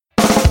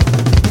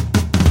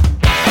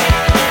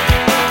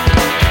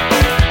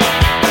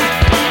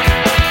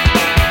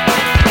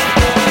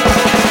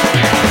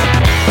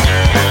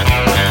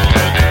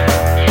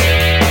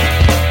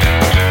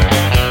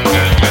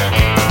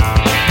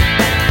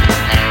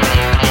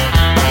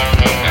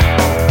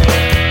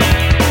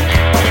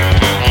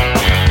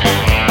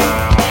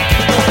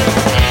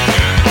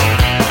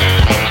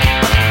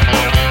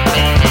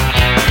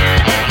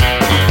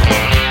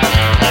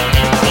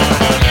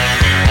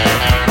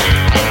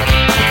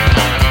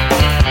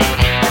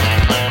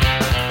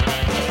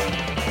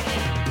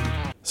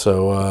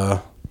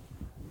So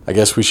I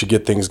guess we should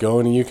get things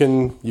going, and you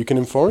can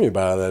inform me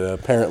about it.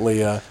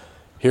 Apparently,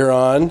 here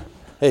on,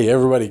 hey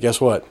everybody, guess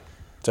what?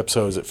 This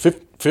episode is at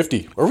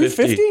 50. Are we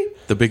 50?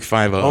 The big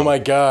 50. Oh my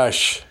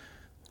gosh,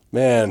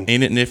 man!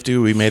 Ain't it nifty?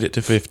 We made it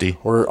to 50.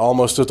 We're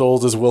almost as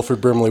old as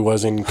Wilford Brimley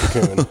was in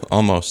Cocoon.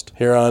 Almost.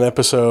 Here on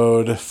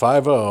episode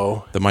 50,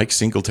 the Mike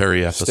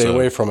Singletary episode. Stay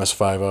away from us,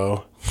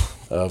 50,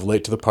 of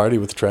Late to the Party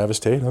with Travis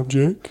Tate. I'm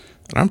Jake.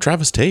 And I'm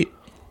Travis Tate.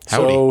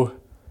 Howdy. So,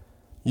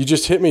 you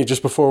just hit me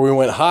just before we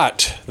went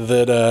hot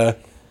that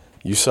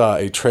you saw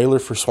a trailer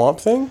for Swamp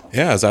Thing?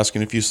 Yeah, I was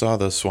asking if you saw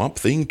the Swamp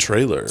Thing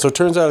trailer. So it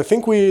turns out, I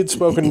think we had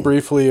spoken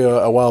briefly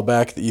a while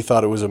back that you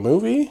thought it was a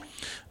movie.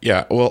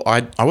 Yeah, well,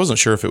 I wasn't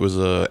sure if it was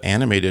an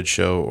animated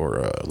show or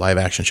a live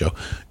action show.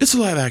 It's a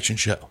live action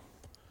show.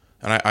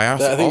 And I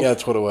asked. I think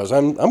that's what it was.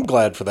 I'm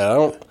glad for that. I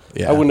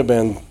wouldn't have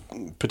been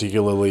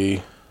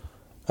particularly.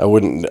 I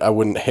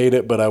wouldn't hate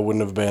it, but I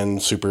wouldn't have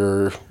been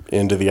super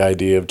into the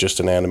idea of just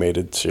an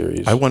animated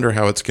series. I wonder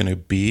how it's going to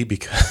be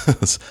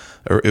because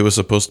it was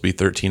supposed to be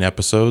 13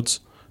 episodes,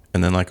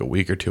 and then like a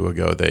week or two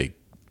ago they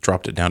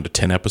dropped it down to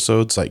 10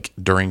 episodes like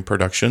during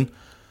production.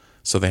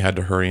 So they had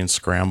to hurry and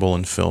scramble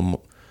and film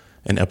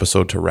an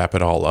episode to wrap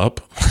it all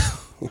up.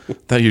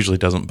 That usually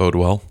doesn't bode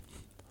well.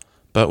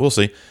 But we'll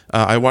see.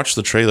 I watched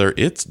the trailer.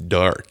 It's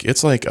dark.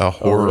 It's like a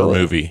horror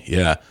movie.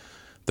 Yeah.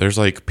 There's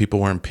like people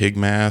wearing pig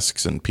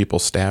masks and people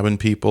stabbing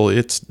people.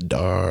 It's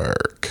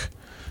dark.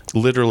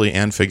 Literally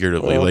and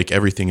figuratively. Well, like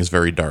everything is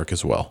very dark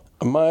as well.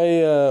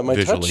 My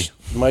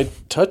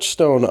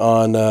touchstone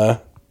on on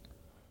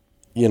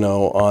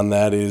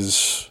that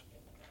is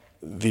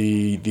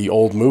the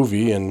old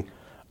movie, and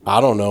I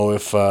don't know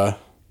if I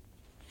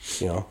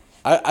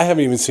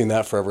haven't even seen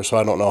that forever, so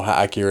I don't know how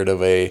accurate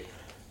of a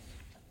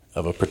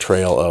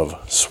portrayal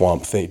of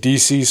Swamp Thing,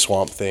 DC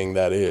Swamp Thing,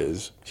 that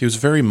is. He was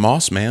very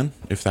Moss Man,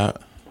 if that.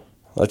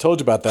 I told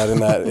you about that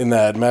in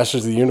that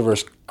Masters of the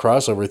Universe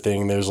crossover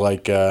thing. There's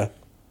like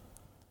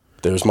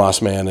there's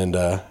Moss Man and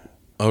oh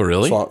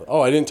really? Swamp.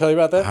 Oh, I didn't tell you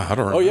about that. I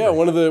don't remember. Oh yeah,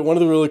 one of the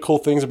really cool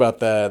things about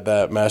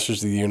that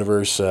Masters of the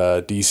Universe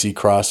DC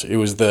cross, it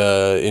was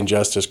the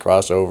Injustice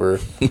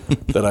crossover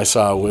that I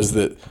saw, was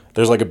that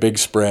there's like a big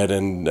spread,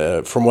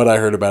 and from what I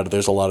heard about it,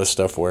 there's a lot of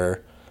stuff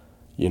where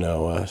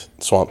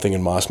Swamp Thing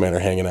and Moss Man are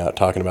hanging out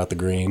talking about the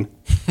Green,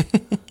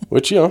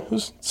 which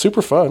was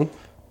super fun.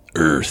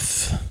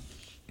 Earth.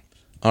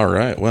 All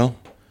right. Well,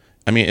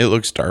 I mean, it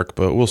looks dark,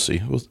 but we'll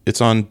see. It's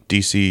on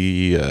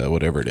DC,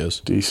 whatever it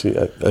is. DC.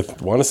 I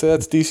want to say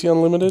that's DC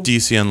Unlimited.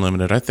 DC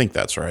Unlimited. I think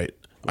that's right.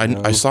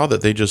 I saw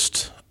that they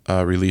just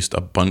released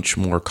a bunch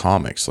more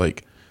comics.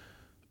 Like,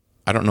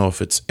 I don't know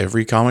if it's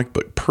every comic,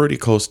 but pretty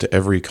close to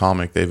every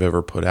comic they've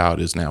ever put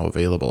out is now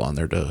available on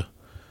there to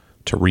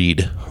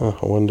read. I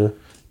wonder.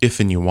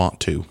 If and you want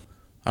to.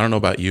 I don't know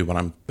about you, but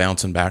I'm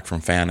bouncing back from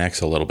Fan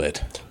X a little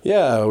bit.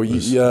 Yeah, I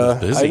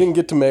didn't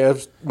get to make.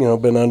 I've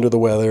been under the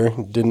weather,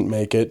 didn't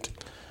make it.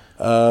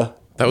 That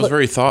was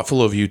very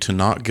thoughtful of you to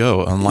not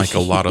go, unlike a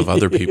lot of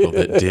other people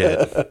that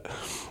did.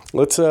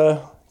 Let's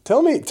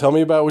tell me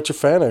about what your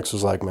Fan X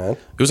was like, man.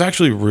 It was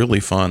actually really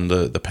fun.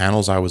 The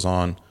panels I was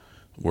on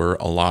were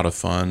a lot of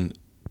fun,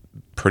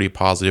 pretty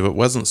positive. It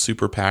wasn't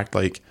super packed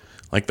like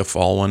the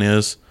fall one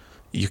is.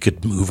 You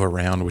could move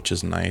around, which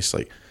is nice.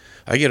 Like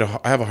I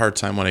have a hard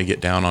time when I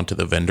get down onto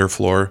the vendor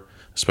floor,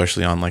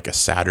 especially on like a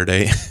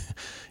Saturday,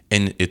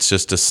 and it's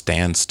just a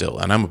standstill.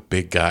 And I'm a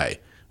big guy.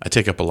 I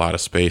take up a lot of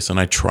space, and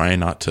I try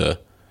not to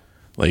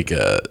like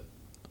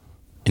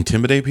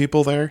intimidate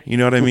people there. You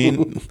know what I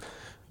mean?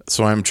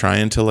 So I'm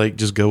trying to like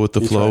just go with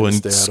the flow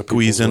and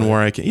squeeze in where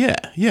I can.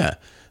 Yeah.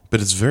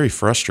 But it's very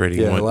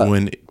frustrating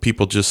when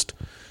people just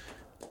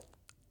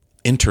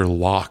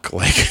interlock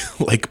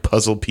like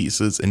puzzle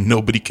pieces and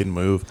nobody can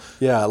move.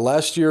 Yeah,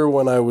 last year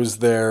when I was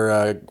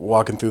there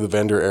walking through the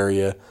vendor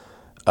area,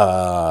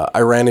 I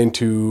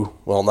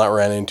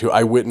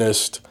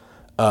witnessed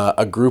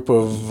a group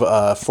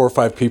of 4 or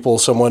 5 people.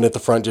 Someone at the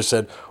front just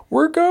said,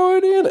 "We're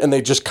going in," and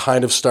they just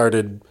kind of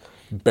started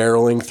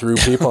barreling through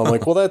people. I'm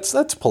like, well,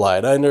 that's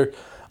polite.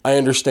 I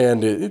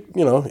understand it.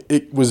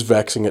 It was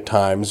vexing at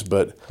times,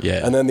 but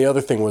yeah. And then the other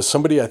thing was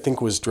somebody I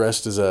think was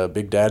dressed as a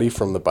Big Daddy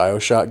from the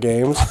BioShock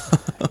games,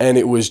 and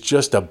it was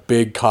just a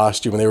big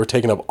costume, and they were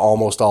taking up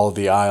almost all of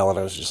the aisle, and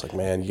I was just like,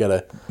 man,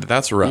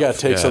 that's rough. You gotta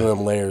take some of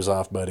them layers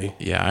off, buddy.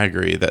 Yeah, I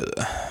agree.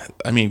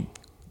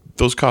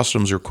 Those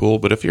costumes are cool,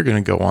 but if you're gonna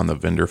go on the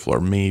vendor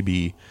floor,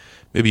 maybe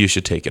you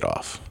should take it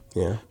off.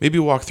 Yeah. Maybe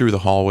walk through the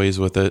hallways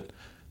with it,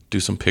 do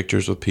some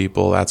pictures with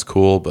people. That's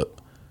cool, but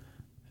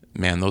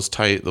man, those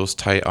tight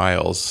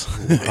aisles,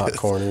 hot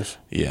corners.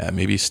 Yeah,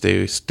 maybe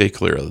stay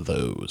clear of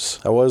those.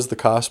 How was the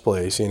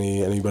cosplay?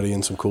 See anybody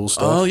in some cool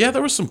stuff? Oh yeah,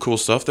 there was some cool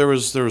stuff. There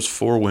was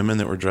 4 women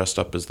that were dressed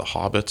up as the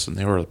hobbits, and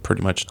they were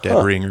pretty much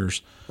dead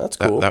ringers. That's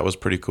cool. That was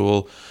pretty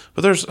cool.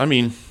 But there's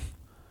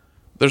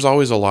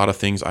always a lot of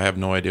things I have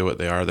no idea what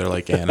they are. They're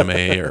like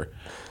anime or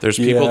there's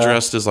people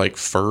dressed as like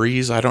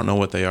furries. I don't know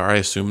what they are. I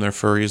assume they're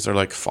furries. They're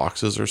like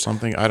foxes or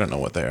something. I don't know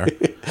what they are.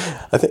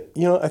 I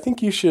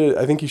think you should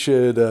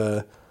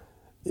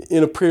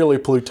in a purely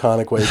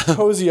plutonic way,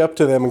 cozy up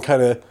to them and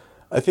kind of.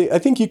 I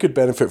think you could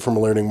benefit from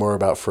learning more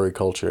about furry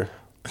culture.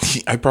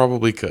 I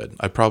probably could.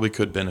 I probably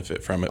could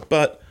benefit from it,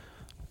 but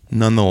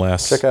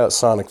nonetheless, Check out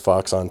Sonic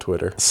Fox on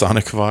Twitter.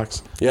 Sonic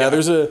Fox. Yeah,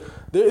 there's a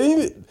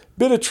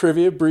bit of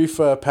trivia. Brief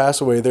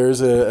pass away.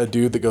 There's a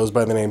dude that goes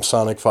by the name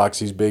Sonic Fox.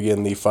 He's big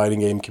in the fighting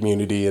game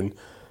community, and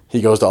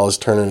he goes to all his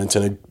tournaments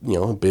in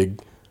a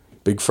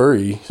big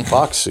furry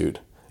fox suit,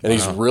 and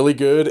he's really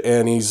good.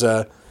 And he's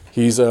a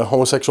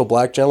homosexual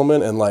black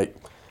gentleman, and like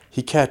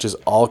he catches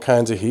all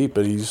kinds of heat,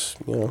 but he's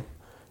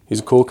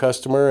a cool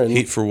customer. And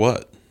Heat for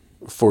what?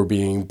 for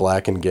being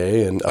black and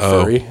gay and a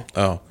furry.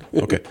 Oh,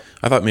 okay.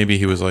 I thought maybe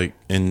he was like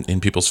in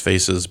people's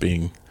faces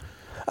being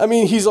I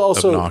mean, he's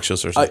also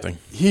obnoxious or something.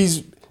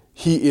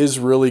 He is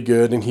really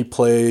good, and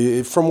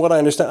from what I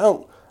understand, I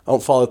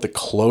don't follow it the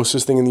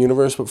closest thing in the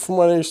universe, but from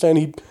what I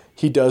understand,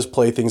 he does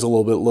play things a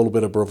little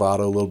bit of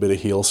bravado, a little bit of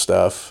heel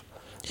stuff.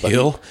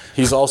 Heel?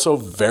 He's also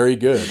very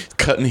good.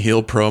 Cutting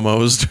heel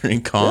promos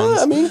during cons.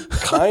 Yeah, I mean,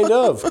 kind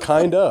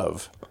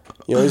of.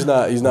 He's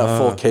not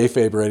full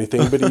kayfabe or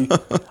anything,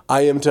 but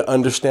I am to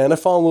understand. I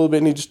follow him a little bit,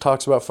 and he just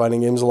talks about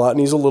fighting games a lot, and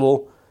he's a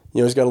little,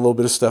 he's got a little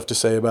bit of stuff to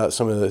say about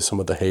some of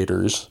the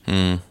haters.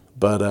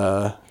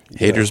 But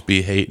Haters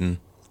be hating.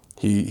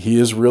 he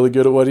is really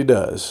good at what he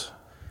does.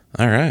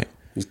 All right.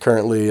 He's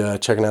currently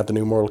checking out the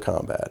new Mortal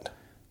Kombat.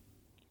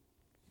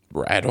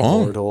 Right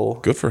on. Mortal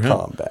Good for him.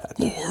 Kombat.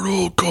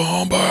 Mortal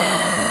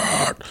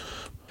Kombat.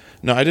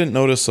 No, I didn't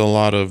notice a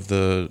lot of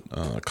the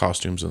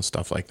costumes and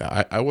stuff like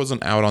that. I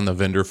wasn't out on the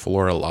vendor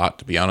floor a lot,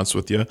 to be honest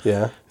with you.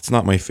 Yeah. It's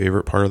not my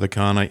favorite part of the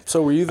con.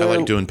 So were you there? I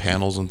like doing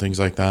panels and things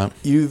like that.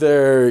 You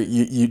there?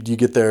 You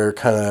get there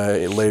kind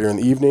of later in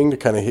the evening to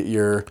kind of hit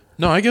your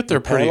No, I get there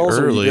pretty panels,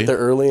 or early. you get there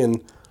early,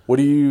 and what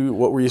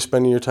were you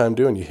spending your time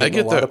doing? You hitting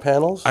a lot of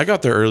panels? I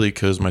got there early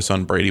because my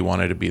son Brady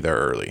wanted to be there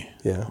early.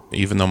 Yeah.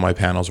 Even though my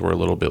panels were a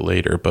little bit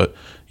later. But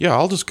yeah,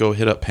 I'll just go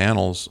hit up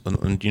panels.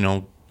 And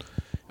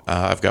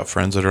I've got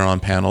friends that are on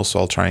panels, so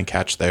I'll try and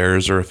catch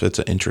theirs. Or if it's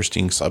an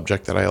interesting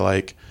subject that I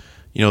like.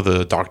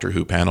 The Doctor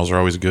Who panels are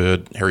always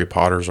good. Harry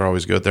Potter's are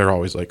always good. They're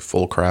always like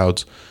full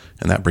crowds.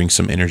 And that brings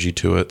some energy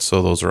to it.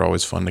 So those are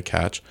always fun to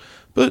catch.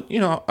 But,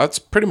 that's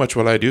pretty much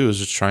what I do is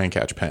just try and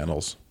catch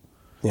panels.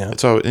 Yeah.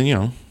 So,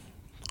 and,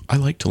 I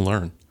like to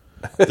learn.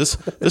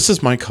 This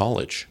is my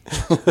college.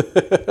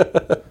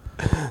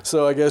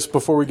 So I guess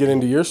before we get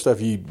into your stuff,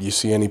 you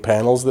see any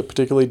panels that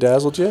particularly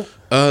dazzled you?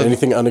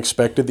 Anything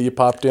unexpected that you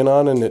popped in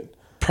on? And it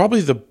Probably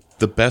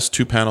the best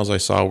two panels I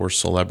saw were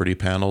celebrity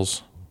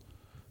panels.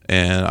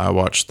 And I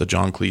watched the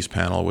John Cleese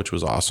panel, which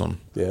was awesome.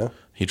 Yeah.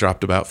 He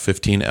dropped about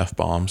 15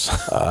 F-bombs.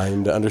 I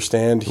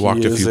understand he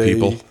Walked a is few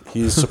people.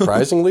 He's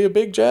surprisingly a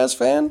big jazz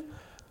fan.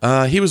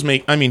 He was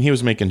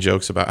making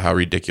jokes about how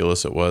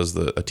ridiculous it was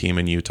that a team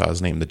in Utah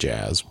is named the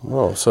Jazz.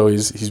 Oh, so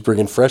he's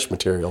bringing fresh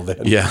material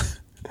then. Yeah.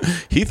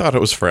 He thought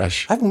it was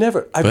fresh. I've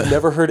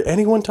never heard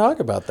anyone talk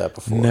about that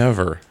before.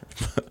 Never.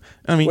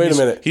 Wait a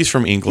minute. He's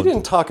from He England.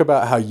 didn't talk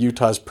about how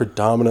Utah's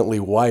predominantly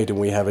white and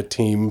we have a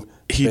team.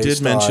 He did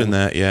based mention on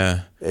that,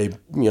 yeah.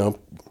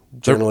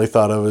 Generally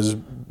thought of as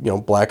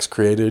blacks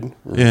created,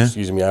 or Yeah.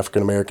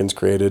 African Americans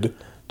created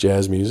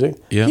jazz music.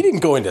 Yeah. He didn't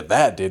go into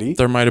that, did he?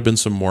 There might have been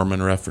some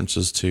Mormon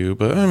references too,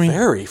 but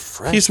Very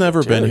fresh. he's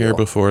never been here material.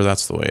 before.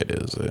 That's the way it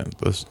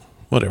is.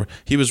 Whatever.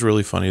 He was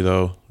really funny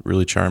though,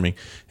 really charming.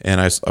 And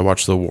I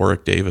watched the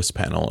Warwick Davis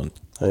panel, and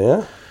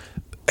Oh,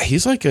 yeah.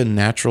 he's like a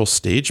natural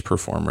stage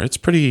performer. It's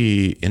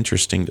pretty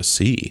interesting to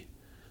see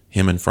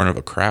him in front of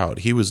a crowd.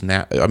 He was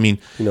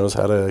He knows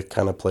how to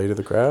kind of play to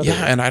the crowd.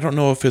 yeah, and I don't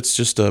know if it's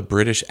just a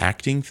British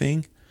acting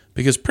thing,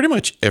 because pretty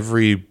much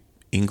every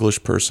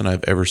English person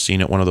I've ever seen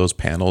at one of those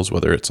panels,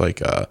 whether it's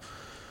like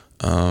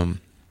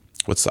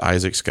what's the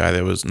Isaacs guy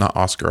that was not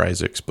Oscar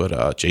Isaacs,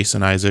 but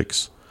Jason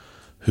Isaacs,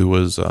 who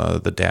was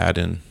the dad,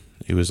 and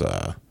he was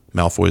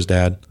Malfoy's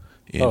dad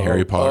in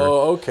Harry Potter.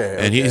 Oh, okay.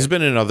 And he's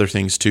been in other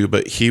things too,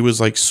 but he was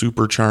like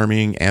super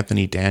charming.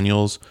 Anthony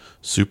Daniels,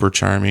 super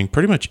charming.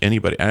 Pretty much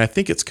anybody. And I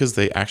think it's because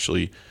they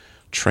actually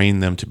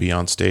trained them to be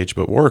on stage.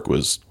 But Warwick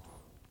was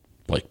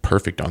like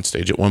perfect on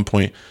stage. At one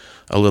point,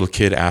 a little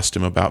kid asked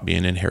him about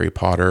being in Harry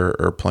Potter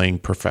or playing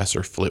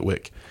Professor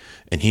Flitwick.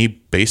 And he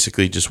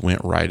basically just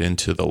went right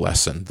into the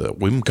lesson, the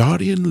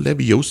Wingardium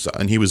Leviosa.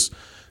 And he was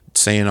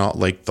saying all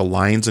like the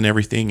lines and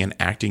everything and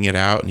acting it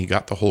out, and he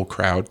got the whole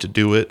crowd to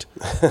do it.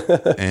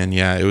 And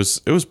yeah, it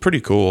was pretty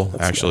cool.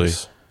 That's actually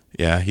nice.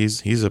 Yeah,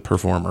 he's a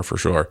performer for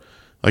sure.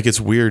 Like, it's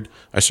weird.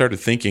 I started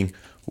thinking,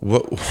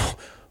 what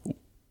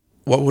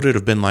would it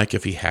have been like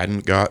if he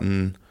hadn't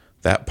gotten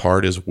that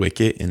part as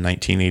Wicket in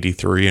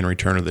 1983 in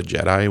Return of the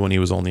Jedi when he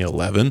was only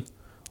 11?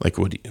 Like,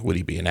 would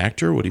he be an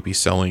actor? Would he be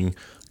selling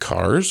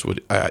cars?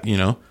 Because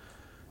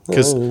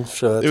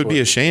it would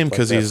be a shame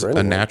because he's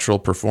a natural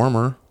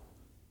performer.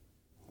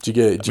 Did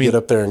you get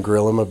up there and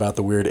grill him about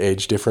the weird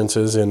age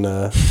differences in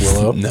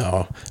Willow?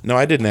 No,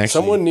 I didn't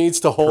actually. Someone needs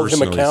to hold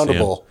him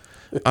accountable.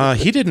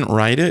 He didn't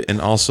write it,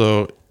 and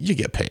also you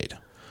get paid.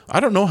 I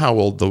don't know how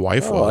old the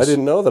wife Oh, I was.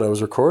 didn't know that I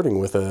was recording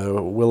with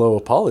a Willow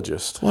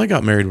apologist. Well, I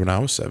got married when I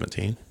was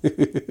 17.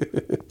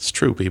 It's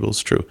true, people.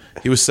 It's true.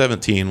 He was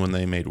 17 when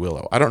they made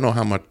Willow. I don't know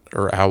how much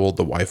or how old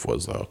the wife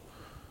was, though.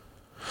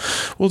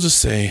 We'll just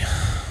say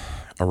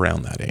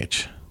around that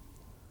age.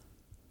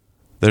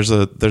 There's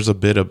a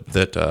bit of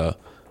that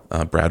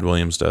Brad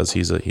Williams does.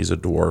 He's a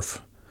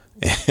dwarf,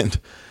 and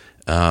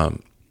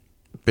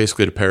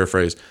basically, to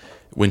paraphrase,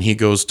 when he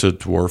goes to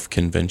dwarf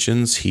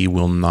conventions, he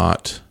will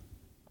not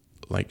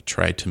like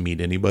try to meet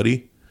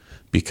anybody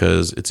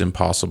because it's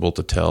impossible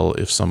to tell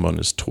if someone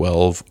is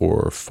 12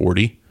 or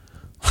 40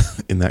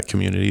 in that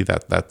community.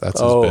 That's his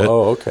bit.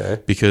 Oh,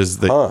 okay. Because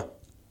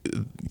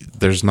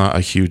there's not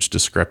a huge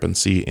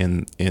discrepancy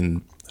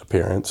in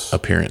appearance.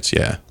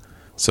 Yeah.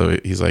 So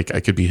he's like, I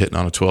could be hitting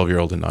on a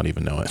 12-year-old and not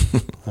even know it.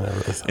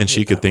 And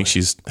she could think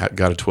she's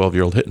got a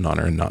 12-year-old hitting on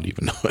her and not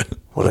even know it.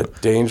 What a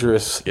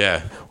dangerous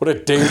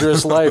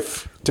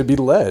life to be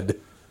led.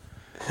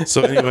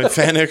 So anyway,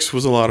 FanX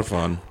was a lot of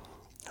fun.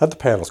 How'd the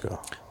panels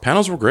go?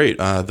 Panels were great.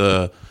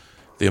 The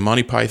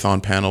Monty Python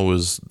panel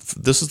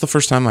this is the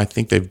first time I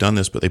think they've done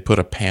this, but they put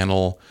a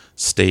panel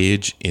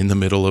stage in the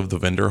middle of the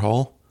vendor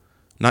hall.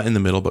 Not in the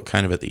middle, but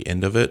kind of at the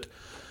end of it.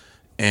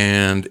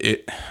 And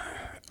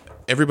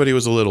everybody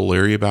was a little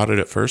leery about it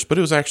at first, but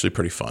it was actually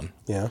pretty fun.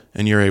 Yeah.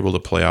 And you're able to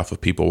play off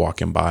of people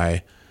walking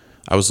by.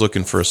 I was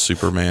looking for a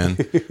Superman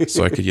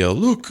so I could yell,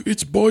 "Look,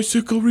 it's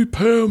Bicycle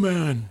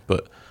Repairman."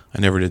 But I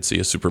never did see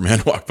a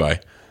Superman walk by.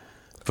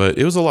 But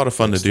it was a lot of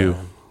fun to do.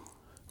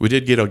 We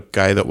did get a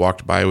guy that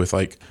walked by with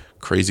like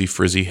crazy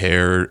frizzy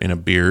hair and a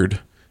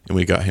beard, and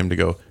we got him to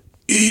go,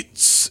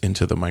 "Eats,"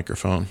 into the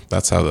microphone.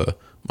 That's how the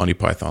Monty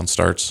Python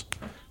starts.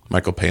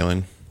 Michael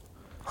Palin.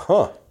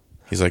 Huh.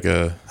 He's like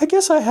I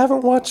guess I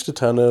haven't watched a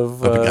ton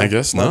of I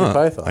guess Monty not.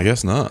 Python. I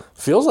guess not.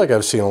 Feels like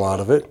I've seen a lot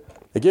of it.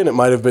 Again, it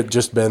might have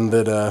just been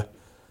that,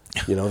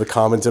 the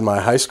comments in my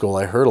high school,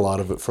 I heard a lot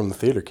of it from the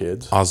theater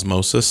kids.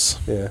 Osmosis.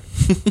 Yeah.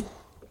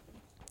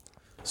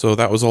 So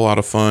that was a lot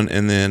of fun.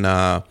 And then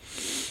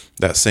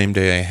that same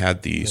day I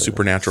had the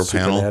Supernatural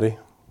panel. Natty.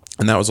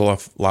 And that was a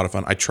lot of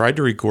fun. I tried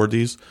to record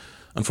these.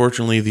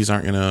 Unfortunately, these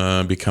aren't going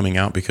to be coming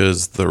out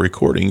because the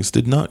recordings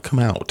did not come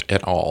out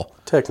at all.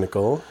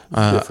 Technical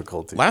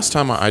difficulty. Last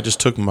time I just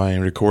took my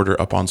recorder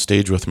up on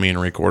stage with me and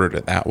recorded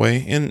it that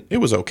way, and it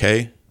was okay.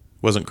 It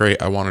wasn't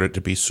great. I wanted it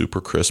to be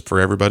super crisp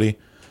for everybody,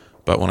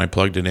 but when I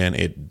plugged it in,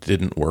 it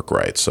didn't work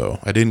right, so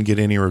I didn't get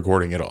any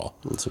recording at all.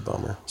 That's a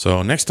bummer.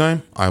 So next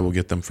time, I will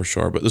get them for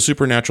sure. But the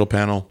Supernatural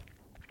panel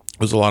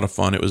was a lot of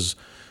fun. It was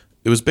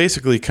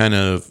basically kind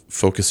of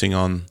focusing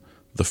on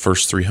the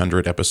first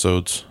 300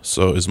 episodes.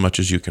 So as much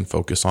as you can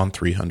focus on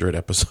 300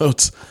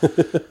 episodes.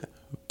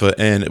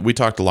 And we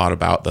talked a lot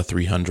about the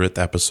 300th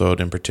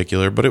episode in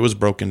particular, but it was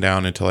broken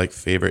down into like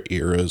favorite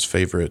eras,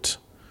 favorite,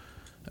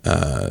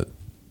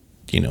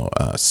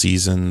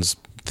 seasons,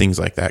 things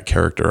like that,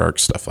 character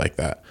arcs, stuff like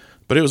that.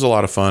 But it was a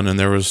lot of fun, and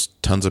there was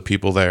tons of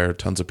people there.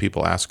 Tons of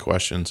people asked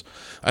questions.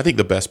 I think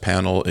the best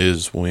panel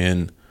is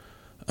when,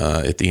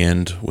 at the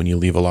end, when you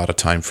leave a lot of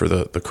time for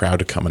the crowd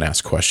to come and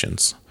ask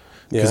questions.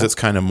 Because it's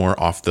kind of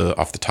more off the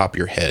top of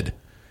your head,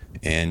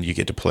 and you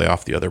get to play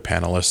off the other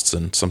panelists,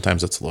 and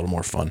sometimes it's a little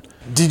more fun.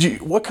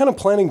 What kind of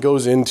planning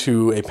goes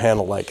into a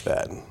panel like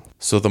that?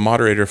 So the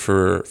moderator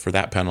for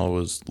that panel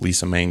was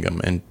Lisa Mangum,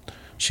 and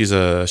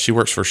she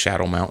works for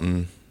Shadow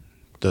Mountain,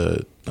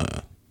 the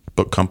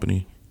book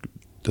company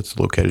that's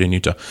located in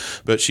Utah.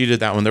 But she did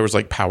that one. There was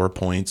like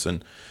PowerPoints,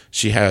 and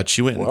she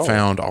went and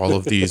found all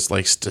of these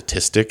like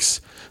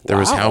statistics. There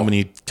was how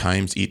many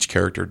times each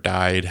character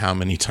died, how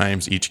many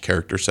times each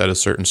character said a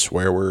certain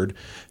swear word,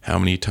 how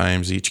many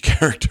times each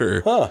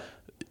character,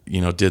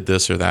 did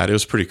this or that. It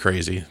was pretty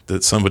crazy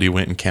that somebody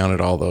went and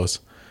counted all those.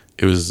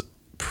 It was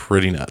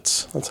pretty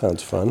nuts. That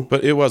sounds fun.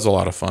 But it was a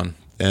lot of fun.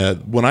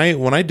 When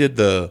I did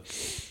the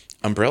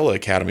Umbrella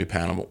Academy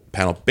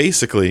panel,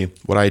 basically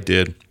what I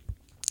did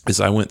is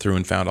I went through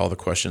and found all the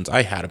questions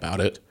I had about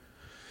it,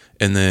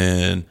 and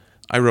then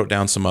I wrote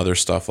down some other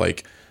stuff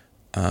like,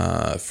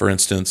 for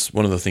instance,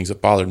 one of the things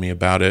that bothered me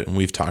about it, and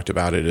we've talked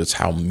about it, is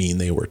how mean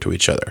they were to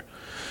each other.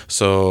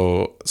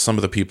 So some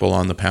of the people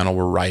on the panel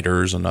were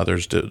writers, and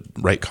others did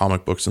write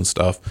comic books and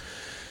stuff.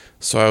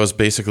 So I was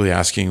basically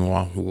asking,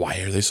 well, why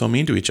are they so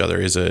mean to each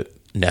other? Is it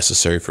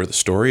necessary for the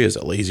story? Is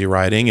it lazy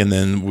writing? And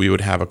then we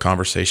would have a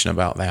conversation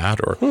about that,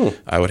 or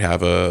I would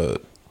have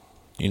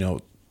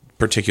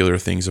particular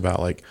things about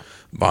like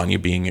Vanya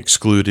being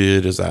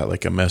excluded. Is that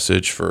like a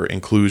message for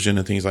inclusion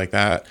and things like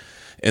that?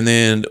 And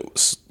then,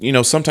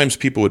 sometimes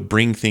people would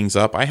bring things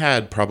up. I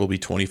had probably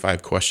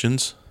 25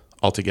 questions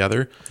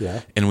altogether.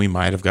 Yeah. And we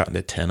might have gotten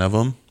to 10 of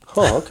them.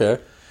 Oh, okay.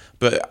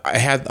 But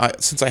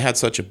since I had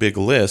such a big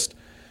list,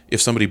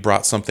 if somebody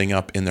brought something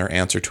up in their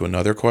answer to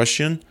another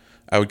question,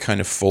 I would kind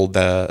of fold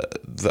the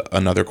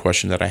another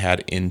question that I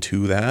had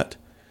into that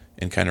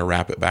and kind of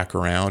wrap it back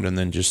around, and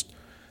then just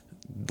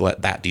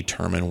let that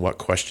determine what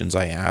questions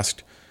I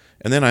asked.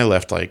 And then I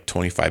left like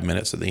 25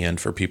 minutes at the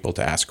end for people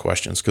to ask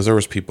questions, because there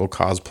was people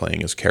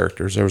cosplaying as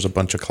characters. There was a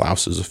bunch of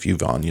Klauses, a few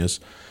Vanyas.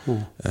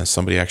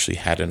 Somebody actually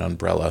had an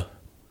umbrella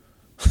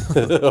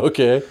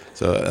Okay.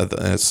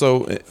 That's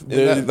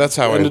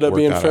how ended I up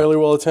being fairly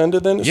well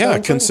attended then. Yeah,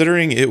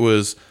 considering it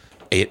was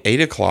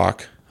 8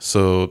 o'clock,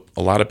 so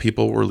a lot of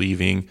people were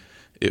leaving.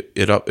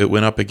 It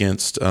went up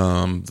against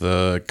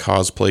the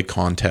cosplay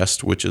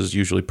contest, which is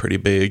usually pretty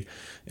big,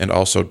 and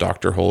also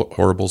Dr.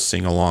 Horrible's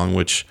Sing Along,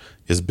 which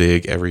is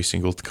big every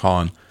single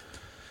con.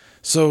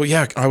 So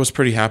yeah, I was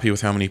pretty happy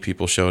with how many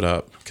people showed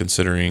up,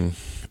 considering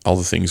all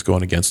the things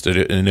going against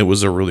it, and it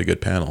was a really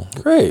good panel.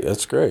 Great,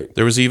 that's great.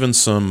 There was even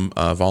some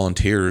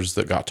volunteers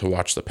that got to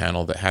watch the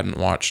panel that hadn't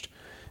watched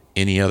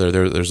any other.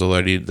 There's a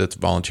lady that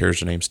volunteers.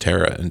 Her name's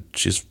Tara, and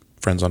she's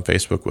friends on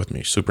Facebook with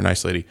me. Super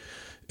nice lady.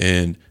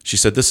 And she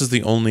said, this is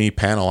the only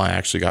panel I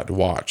actually got to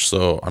watch.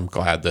 So I'm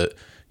glad that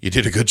you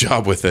did a good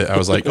job with it. I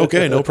was like,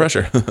 okay, no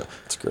pressure.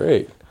 That's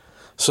great.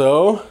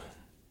 So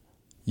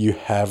you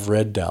have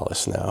read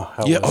Dallas now.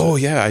 How was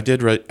it? Yeah. I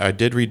did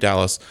read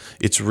Dallas.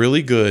 It's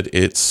really good.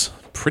 It's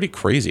pretty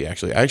crazy,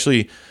 actually. I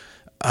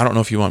don't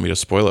know if you want me to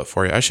spoil it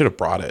for you. I should have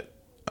brought it.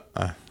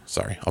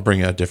 Sorry, I'll bring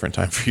it a different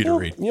time for you to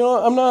read.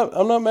 I'm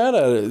not mad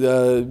at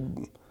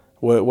it.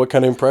 What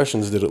kind of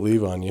impressions did it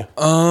leave on you?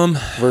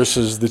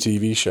 Versus the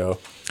TV show.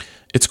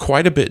 It's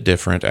quite a bit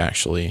different,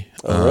 actually.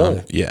 Oh,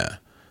 really? Yeah.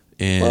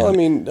 And well, I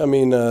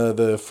mean,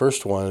 the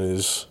first one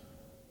is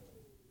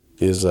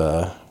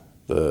the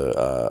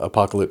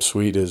Apocalypse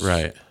Suite is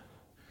right.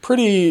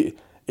 Pretty.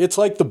 It's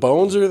like the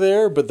bones are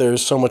there, but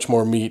there's so much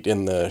more meat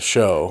in the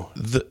show.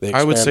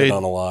 I would say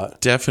on a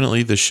lot.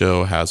 Definitely the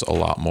show has a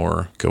lot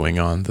more going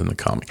on than the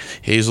comic.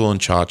 Hazel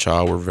and Cha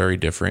Cha were very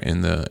different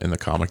in the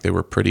comic. They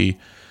were pretty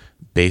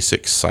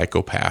basic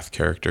psychopath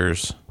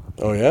characters.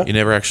 Oh yeah. You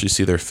never actually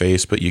see their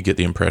face, but you get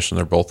the impression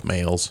they're both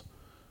males.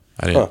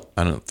 I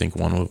don't think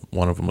one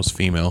of them was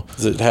female.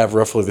 Does it have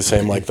roughly the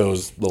same, like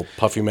those little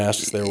puffy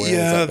masks they're wearing?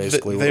 Yeah,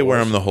 they wear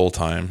them the whole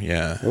time.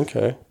 Yeah.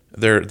 Okay.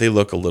 They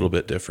look a little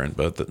bit different,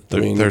 but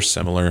they're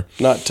similar.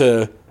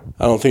 I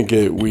don't think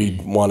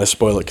we want to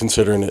spoil it,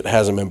 considering it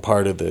hasn't been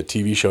part of the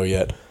TV show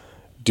yet.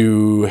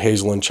 Do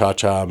Hazel and Cha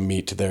Cha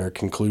meet their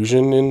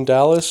conclusion in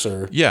Dallas,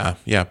 or? Yeah,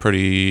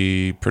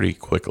 pretty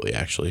quickly,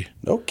 actually.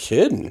 No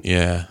kidding.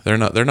 Yeah, they're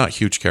not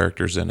huge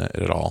characters in it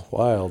at all.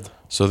 Wild.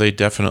 So they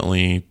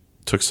definitely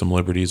took some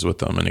liberties with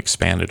them and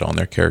expanded on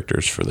their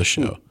characters for the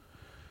show.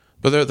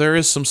 But there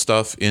is some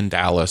stuff in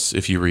Dallas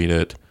if you read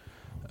it.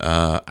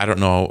 I don't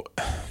know.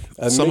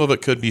 Some of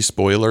it could be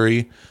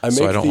spoilery. I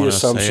make the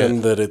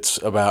assumption that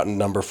it's about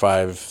number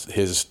 5,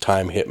 his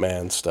time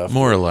hitman stuff.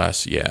 More or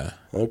less, yeah.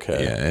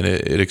 Okay. Yeah, and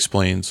it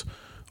explains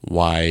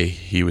why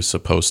he was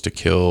supposed to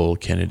kill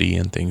Kennedy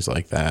and things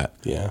like that.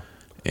 Yeah.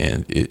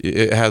 And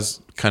it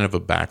has kind of a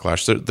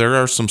backlash. There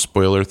are some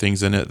spoiler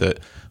things in it that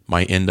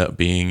might end up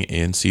being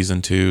in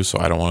season 2, so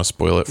I don't want to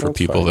spoil it for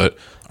people that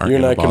aren't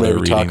going to bother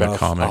reading the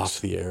comics. Off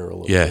the air a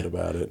little bit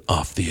about it.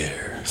 Off the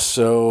air.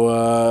 So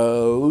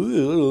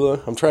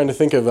I'm trying to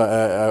think of.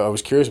 I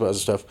was curious about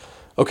this stuff.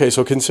 Okay,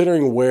 so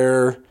considering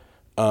where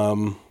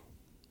the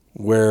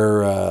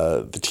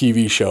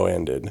TV show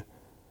ended,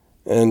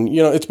 and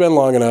it's been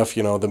long enough.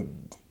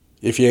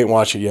 If you ain't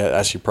watched it yet,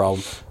 that's your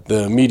problem.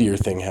 The meteor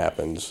thing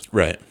happens.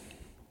 Right.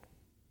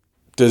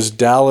 Does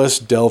Dallas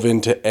delve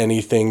into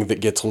anything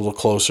that gets a little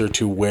closer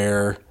to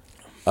where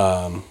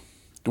the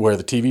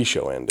TV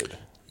show ended?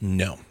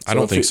 No, I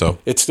don't think so.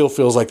 It still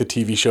feels like the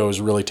TV show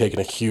is really taking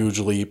a huge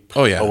leap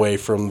away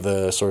from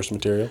the source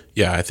material?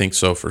 Yeah, I think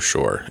so for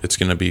sure. It's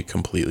going to be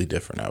completely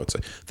different, I would say.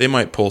 They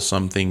might pull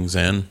some things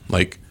in,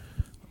 like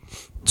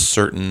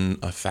certain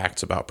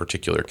facts about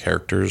particular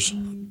characters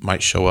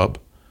might show up.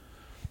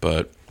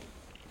 But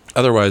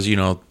otherwise,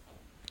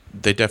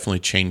 they definitely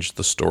changed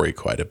the story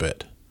quite a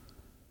bit.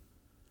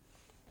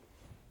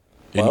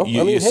 Well,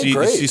 you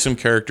see some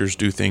characters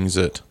do things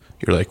that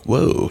you're like,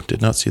 whoa,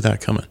 did not see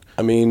that coming.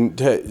 I mean,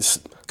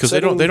 because they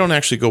don't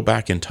actually go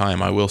back in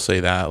time. I will say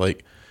that,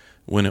 like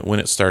when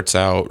it starts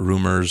out,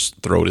 Rumor's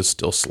throat is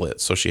still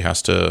slit, so she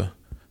has to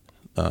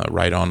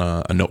write on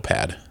a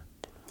notepad.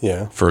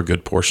 Yeah, for a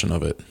good portion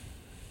of it.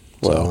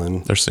 Well, so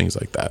and there's things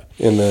like that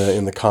in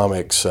the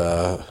comics.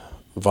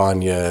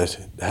 Vanya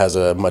has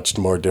a much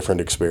more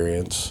different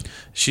experience.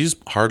 She's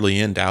hardly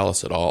in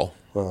Dallas at all.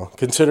 Well,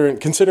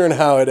 considering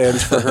how it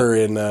ends for her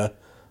in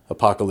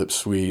Apocalypse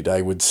Suite,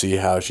 I would see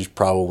how she's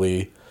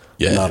probably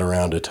not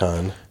around a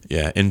ton.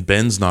 Yeah, and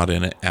Ben's not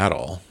in it at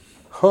all.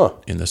 Huh.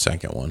 In the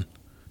second one.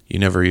 I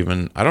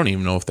don't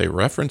even know if they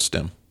referenced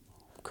him,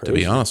 to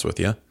be honest with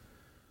you.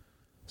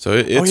 So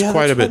it's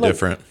quite a bit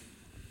different.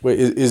 Wait,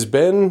 is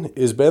Ben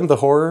the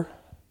horror?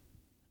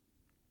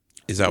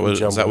 Is that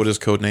what his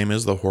code name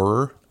is? The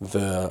horror?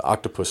 The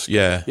octopus.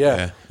 Yeah.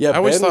 I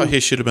always thought he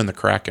should have been the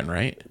Kraken,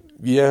 right?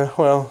 Yeah,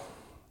 well,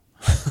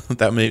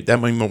 that may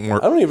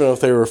more. I don't even know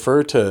if they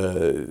refer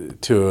to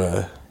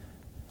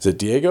is it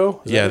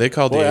Diego? They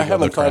call Diego I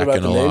haven't thought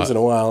about the names in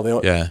a while. I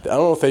don't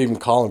know if they even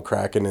call him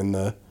Kraken in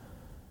the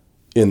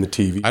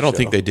TV. I don't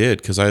think they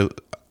did, because I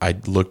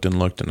looked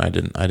and I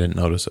didn't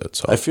notice it.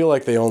 So I feel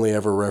like they only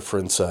ever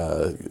reference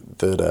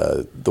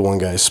the one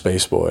guy's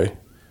Space Boy.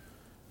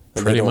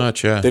 Pretty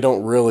much, yeah. They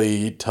don't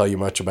really tell you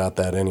much about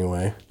that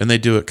anyway. And they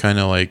do it kind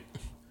of like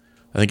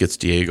I think it's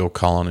Diego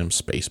calling him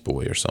Space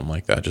Boy or something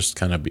like that, just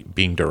kind of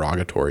being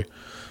derogatory.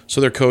 So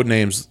their code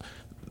names,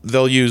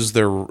 they'll use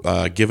their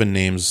given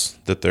names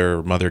that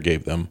their mother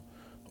gave them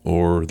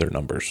or their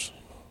numbers.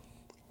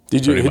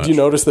 Did you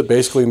notice that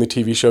basically in the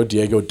TV show,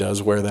 Diego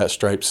does wear that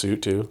striped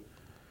suit too?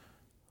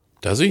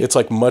 Does he? It's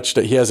like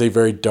he has a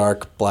very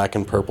dark black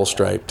and purple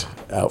striped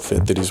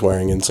outfit that he's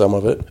wearing in some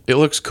of it. It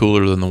looks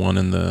cooler than the one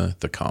in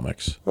the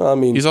comics. Well, I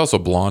mean, he's also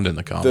blonde in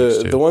the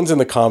comics too. The ones in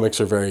the comics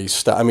are very.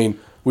 I mean,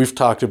 we've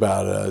talked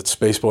about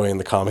Space Boy in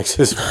the comics.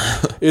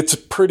 It's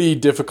pretty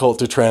difficult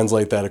to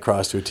translate that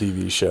across to a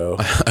TV show.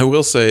 I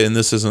will say, and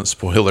this isn't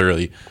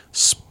spoilery.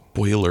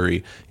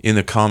 In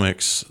the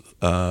comics,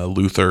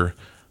 Luther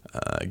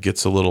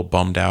gets a little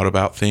bummed out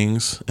about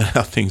things and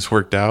how things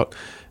worked out.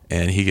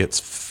 And he gets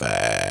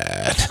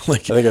fat. I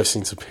think I've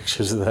seen some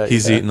pictures of that.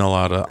 He's eating a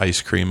lot of ice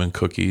cream and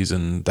cookies,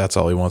 and that's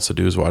all he wants to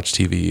do is watch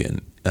TV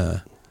and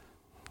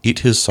eat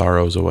his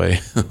sorrows away.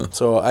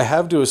 So I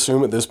have to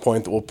assume at this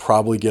point that we'll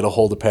probably get a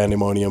hold of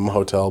Pandemonium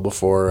Hotel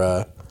before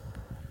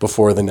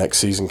the next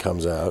season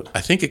comes out.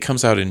 I think it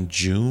comes out in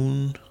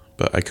June,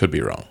 but I could be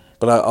wrong.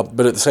 But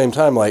at the same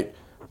time, like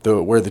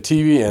where the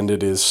TV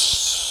ended is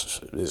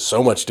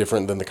so much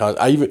different than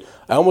the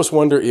I almost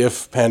wonder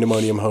if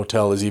Pandemonium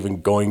Hotel is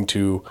even going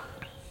to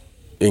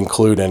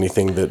include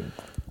anything that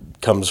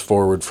comes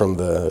forward from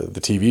the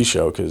TV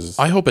show. Cause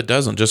I hope it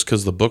doesn't, just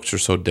because the books are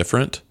so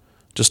different.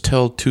 Just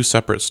tell two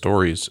separate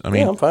stories. I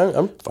mean, I'm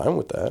fine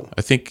with that.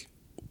 I think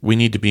we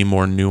need to be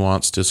more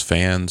nuanced as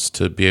fans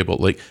to be able,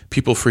 like,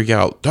 people freak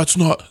out. That's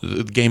not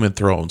Game of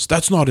Thrones.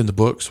 That's not in the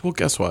books. Well,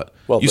 guess what?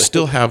 You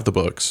still have the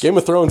books. Game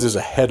of Thrones is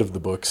ahead of the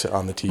books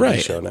on the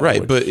TV show now.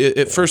 Right, but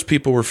at first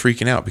people were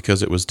freaking out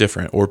because it was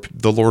different. Or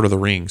The Lord of the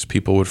Rings,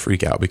 people would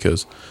freak out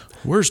because,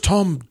 where's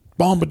Tom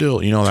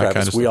Bombadil? You know, that kind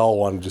of stuff. We all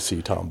wanted to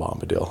see Tom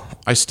Bombadil.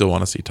 I still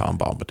want to see Tom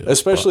Bombadil.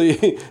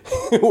 Especially,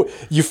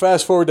 you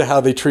fast forward to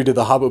how they treated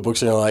the Hobbit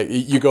books, and like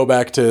you go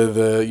back to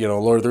the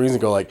Lord of the Rings and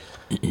go like,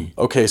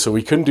 okay, so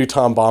we couldn't do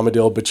Tom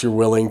Bombadil, but you're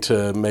willing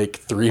to make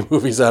 3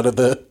 movies out of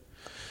the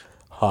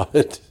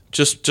Hobbit.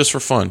 Just for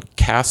fun,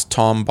 cast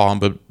Tom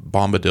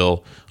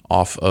Bombadil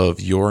off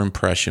of your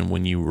impression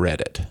when you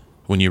read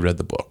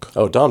the book.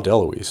 Oh, Dom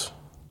DeLuise.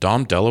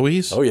 Dom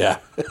DeLuise? Oh, yeah.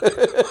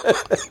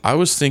 I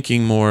was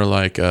thinking more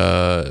like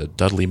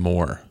Dudley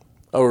Moore.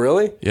 Oh,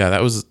 really? Yeah,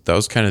 that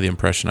was kind of the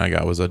impression I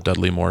got, was a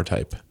Dudley Moore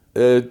type.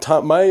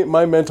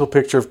 My mental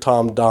picture of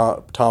Tom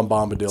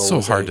Bombadil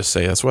so hard to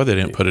say. That's why they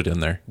didn't put it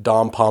in there.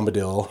 Dom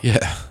Bombadil.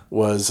 Yeah.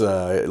 Was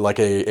like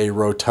a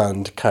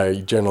rotund, kind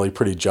of generally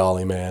pretty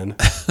jolly man.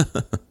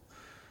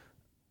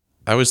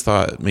 I always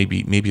thought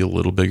maybe a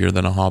little bigger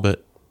than a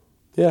hobbit.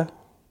 Yeah.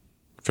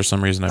 For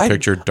some reason, I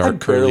pictured dark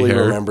curly hair. I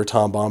barely remember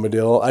Tom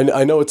Bombadil.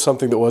 I know it's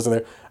something that wasn't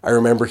there. I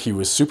remember he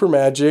was super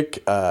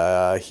magic.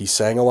 He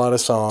sang a lot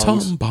of songs. Tom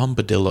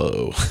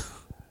Bombadillo.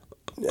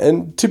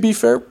 And to be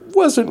fair,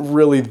 wasn't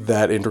really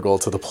that integral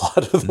to the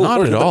plot of the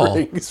Lord of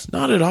the Rings.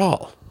 Not at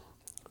all.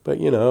 But,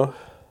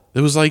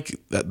 it was like,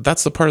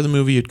 that's the part of the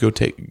movie you'd go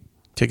take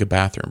a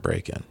bathroom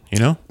break in, you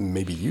know?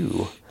 Maybe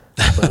you.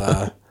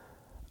 But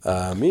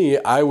me,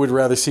 I would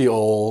rather see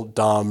old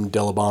Dom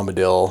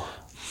Bombadil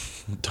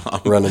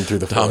running through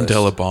the forest.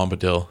 Dom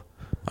Bombadil.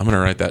 I'm going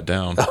to write that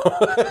down.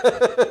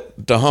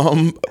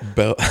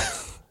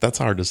 That's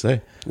hard to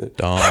say.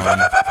 Dom.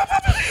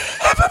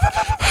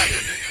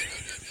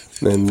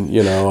 Then,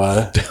 you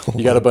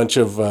got a bunch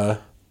of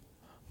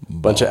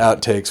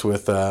outtakes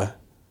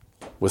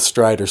with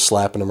Strider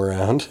slapping him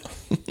around.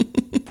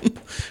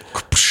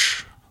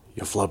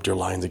 You flubbed your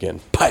lines again.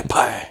 Pie,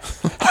 pie.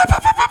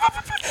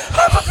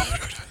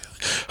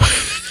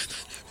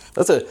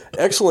 That's an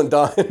excellent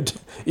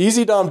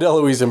easy Dom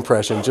DeLuise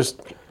impression.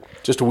 Just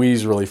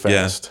wheeze really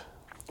fast.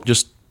 Yeah.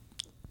 Just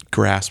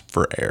grasp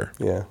for air.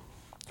 Yeah.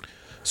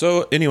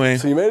 So anyway.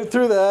 So you made it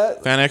through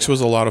that. FanX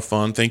was a lot of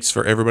fun. Thanks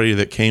for everybody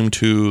that came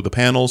to the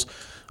panels.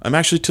 I'm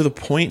actually to the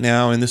point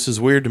now, and this is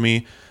weird to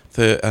me,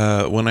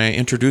 that when I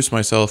introduce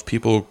myself,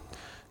 people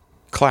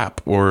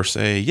clap or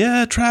say,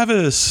 "Yeah,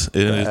 Travis."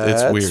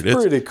 It's weird.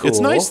 It's pretty cool. It's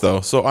nice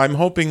though. So I'm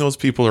hoping those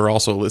people are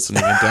also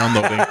listening and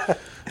downloading,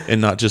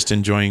 and not just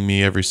enjoying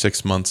me every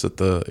 6 months at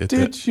the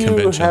Did you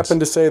conventions. happen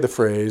to say the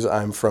phrase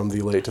 "I'm from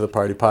the Late to the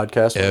Party"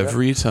 podcast?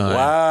 Every time.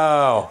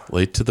 Wow.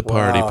 Late to the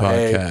Party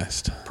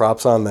podcast. Hey,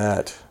 props on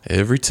that.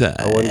 Every time.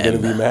 I wasn't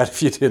going to be mad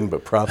if you didn't,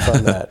 but props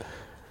on that.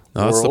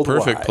 No, that's the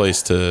perfect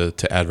place to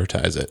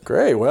advertise it.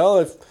 Great. Well,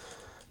 if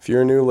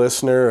you're a new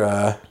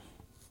listener,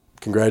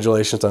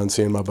 congratulations on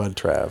seeing my bud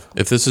Trav.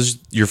 If this is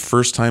your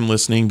first time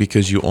listening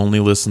because you only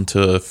listen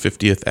to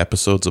 50th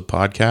episodes of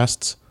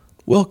podcasts,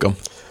 welcome.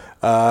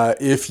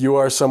 If you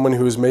are someone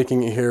who is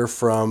making it here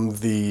from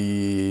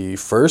the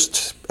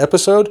first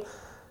episode,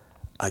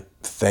 I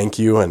thank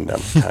you, and I'm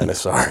kind of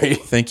sorry.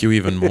 Thank you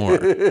even more.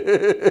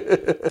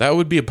 That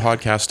would be a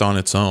podcast on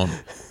its own.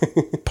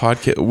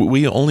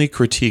 We only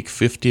critique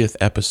 50th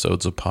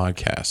episodes of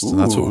podcasts. And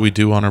that's what we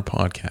do on our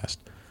podcast.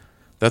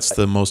 That's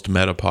the most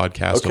meta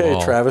podcast of all.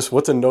 Okay, Travis,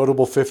 what's a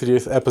notable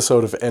 50th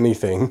episode of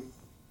anything?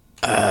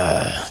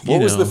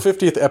 What was the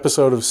 50th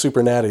episode of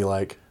Super Natty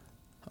like?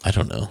 I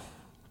don't know.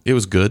 It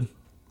was good.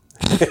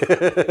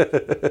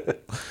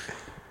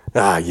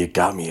 You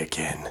got me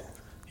again.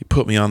 You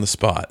put me on the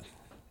spot.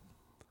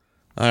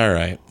 All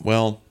right.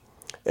 Well,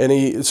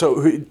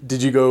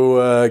 did you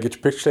go get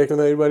your picture taken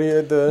with anybody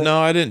at the... no,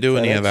 I didn't do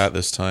any FedEx? of that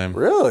this time.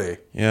 Really?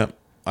 Yeah.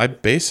 I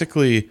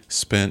basically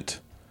spent,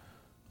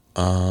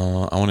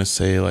 I want to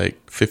say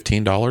like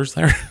 $15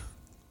 there.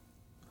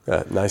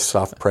 Nice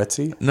soft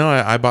pretzi. No,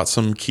 I bought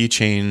some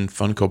keychain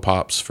Funko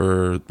Pops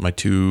for my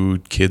 2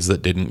 kids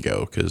that didn't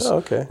go because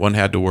one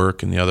had to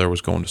work and the other was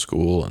going to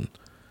school, and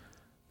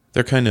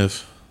they're kind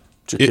of...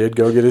 Did your kid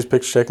go get his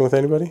picture taken with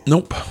anybody?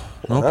 Nope.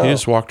 He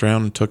just walked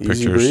around and took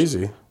Easy pictures.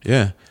 breezy.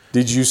 Yeah.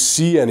 Did you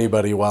see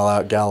anybody while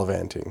out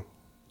gallivanting?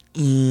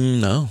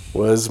 No.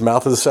 Was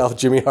Mouth of the South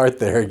Jimmy Hart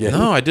there again?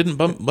 No, I didn't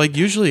bump. Like,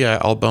 usually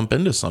I'll bump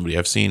into somebody.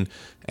 I've seen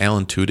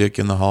Alan Tudyk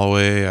in the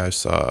hallway. I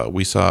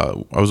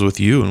was with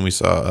you and we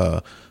saw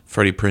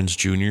Freddie Prinze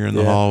Jr. in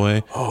the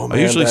hallway. Oh, man,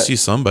 I usually see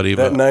somebody.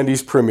 That but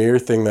 90s premiere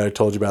thing that I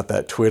told you about,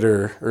 that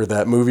Twitter or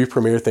that movie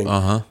premiere thing.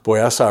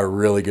 Boy, I saw a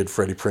really good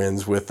Freddie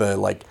Prinze with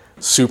like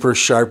super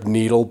sharp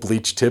needle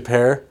bleach tip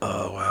hair.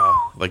 Oh,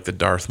 wow. Like the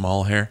Darth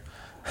Maul hair.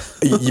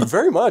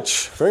 Very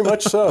much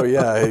so.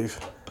 Yeah.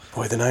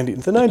 Boy, the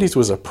 90s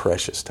was a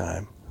precious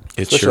time.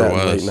 It Especially sure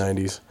that was. Late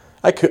 90s.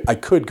 I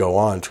could go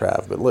on,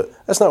 Trav, but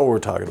that's not what we're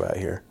talking about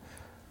here.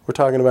 We're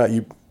talking about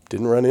you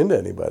didn't run into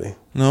anybody.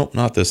 Nope,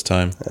 not this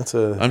time.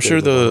 I'm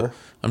sure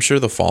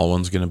the fall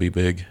one's going to be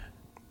big.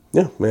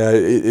 Yeah,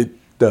 it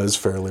does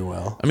fairly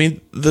well. I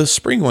mean, the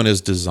spring one is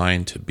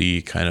designed to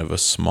be kind of a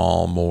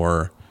small,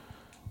 more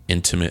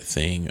intimate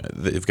thing.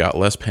 They've got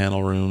less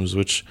panel rooms,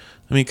 which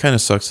kind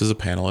of sucks as a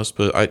panelist,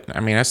 but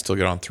I still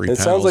get on 3 panels.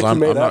 It sounds like you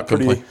made out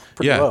pretty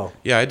well.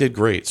 Yeah, I did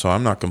great, so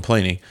I'm not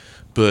complaining.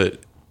 But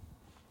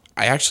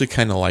I actually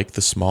kind of like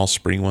the small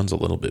spring ones a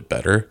little bit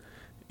better,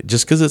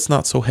 just because it's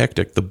not so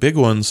hectic. The big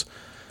ones,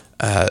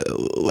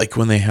 like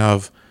when they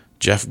have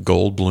Jeff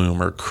Goldblum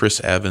or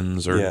Chris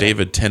Evans or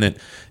David Tennant,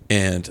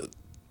 and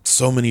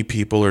so many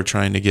people are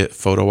trying to get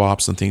photo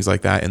ops and things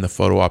like that, and the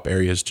photo op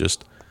area is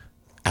just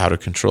out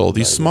of control.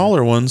 These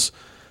smaller ones,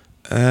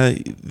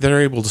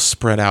 they're able to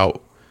spread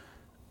out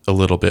a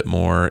little bit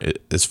more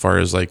as far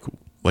as like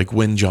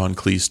when John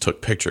Cleese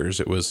took pictures.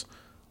 It was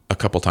a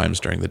couple times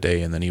during the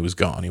day and then he was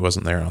gone. He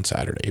wasn't there on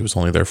Saturday. He was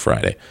only there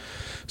Friday.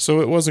 So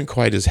it wasn't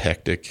quite as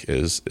hectic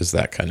as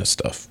that kind of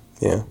stuff.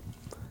 Yeah.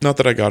 Not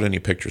that I got any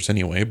pictures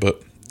anyway,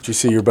 but... Did you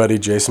see your buddy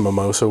Jason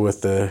Momoa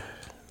with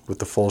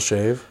the full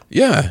shave?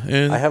 Yeah,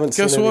 and I haven't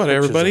guess seen any what,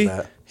 pictures everybody? of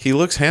that. He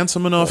looks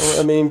handsome enough.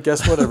 Well,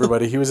 guess what,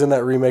 everybody? He was in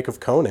that remake of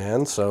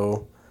Conan,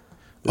 so...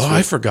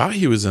 I forgot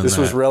he was in This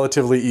that. was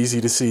relatively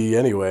easy to see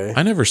anyway.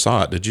 I never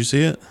saw it. Did you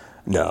see it?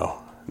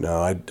 No,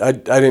 I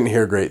didn't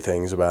hear great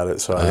things about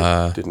it, so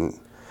I didn't...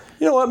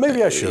 You know what?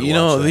 Maybe I should watch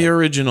that. The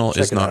original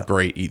is it not out.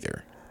 great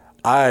either.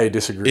 I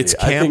disagree. It's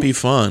campy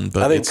fun,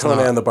 but I think it's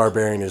Conan not. the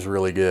Barbarian is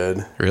really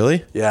good.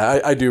 Really? Yeah,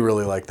 I do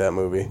really like that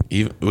movie.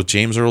 Even with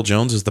James Earl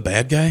Jones as the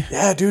bad guy?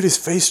 Yeah, dude, his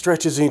face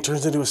stretches and he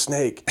turns into a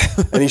snake.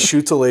 And he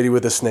shoots a lady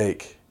with a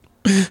snake.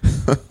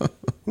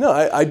 No,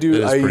 I do.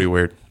 It is pretty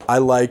weird. I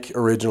like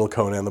original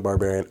Conan the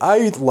Barbarian.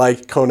 I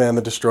like Conan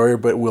the Destroyer,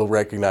 but will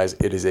recognize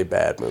it is a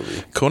bad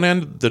movie.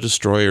 Conan the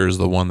Destroyer is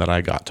the one that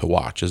I got to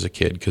watch as a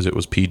kid because it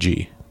was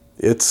PG.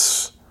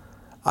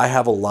 I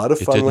have a lot of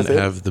fun with it. It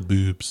didn't have the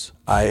boobs.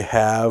 I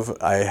have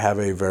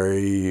a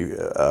very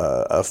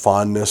a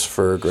fondness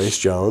for Grace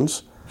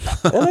Jones,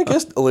 and I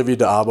guess Olivia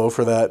d'Abo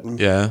for that.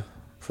 Yeah.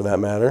 For that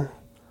matter,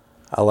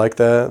 I like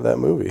that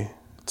movie.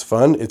 It's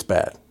fun. It's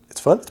bad. It's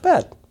fun. It's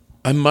bad.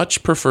 I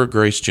much prefer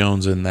Grace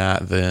Jones in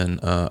that than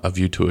A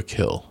View to a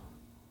Kill.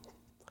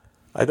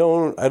 I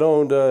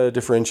don't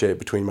differentiate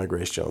between my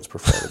Grace Jones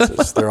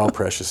performances. They're all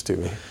precious to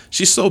me.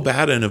 She's so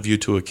bad in A View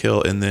to a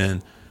Kill, and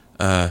then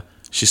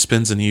she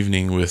spends an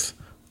evening with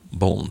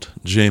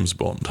James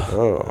Bond.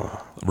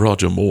 Oh,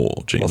 Roger Moore,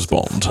 James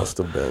Bond. Must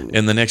have been.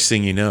 And the next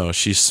thing you know,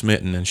 she's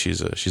smitten, and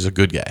she's a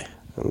good guy.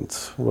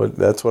 That's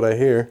what I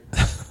hear.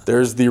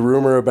 There's the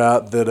rumor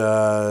about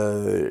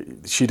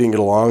that she didn't get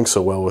along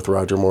so well with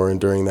Roger Moore, and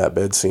during that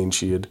bed scene,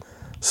 she had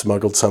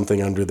smuggled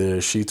something under the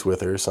sheets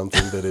with her,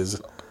 something that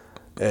is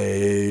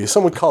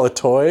some would call a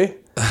toy,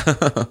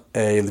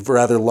 a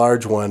rather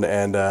large one,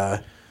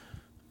 and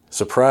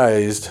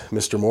surprised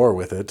Mr. Moore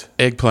with it.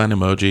 Eggplant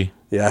emoji.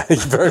 Yeah,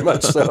 very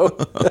much so.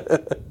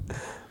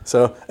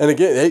 So, and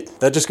again,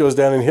 that just goes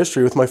down in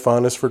history with my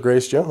fondness for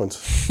Grace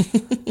Jones.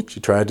 She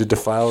tried to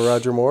defile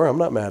Roger Moore. I'm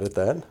not mad at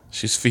that.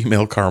 She's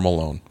female Karl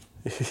Malone.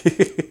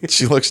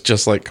 She looks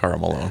just like Karl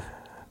Malone.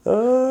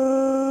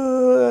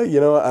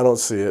 I don't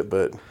see it,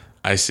 but...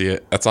 I see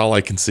it. That's all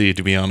I can see,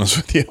 to be honest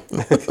with you.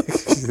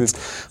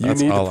 You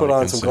need to put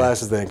on some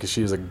glasses then, because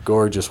she is a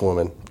gorgeous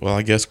woman. Well,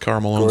 I guess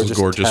Karl Malone's a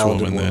gorgeous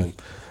woman then.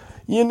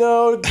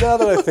 Now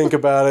that I think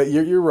about it,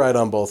 you're right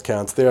on both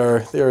counts. They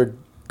are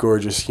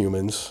gorgeous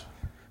humans.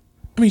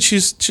 I mean,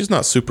 she's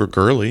not super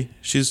girly.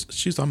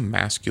 She's a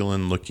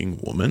masculine looking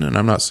woman, and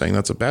I'm not saying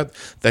that's a bad.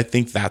 I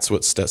think that's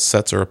what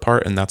sets her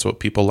apart, and that's what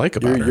people like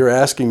about her. You're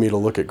asking me to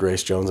look at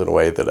Grace Jones in a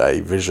way that I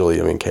visually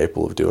am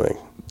incapable of doing.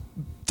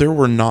 there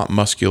were not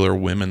muscular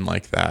women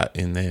like that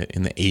in the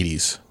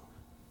 80s.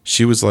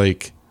 She was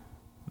like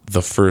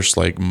the first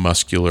like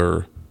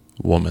muscular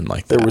woman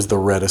like that. There was the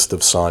reddest of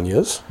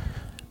Sonias.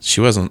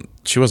 She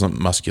wasn't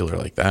muscular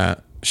like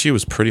that. She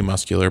was pretty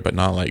muscular, but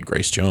not like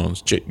Grace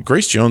Jones.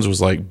 Grace Jones was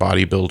like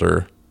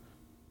bodybuilder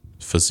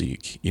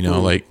physique, you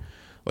know,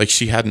 like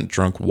she hadn't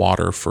drunk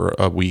water for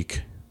a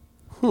week.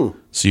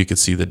 So you could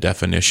see the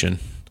definition,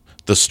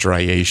 the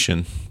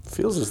striation.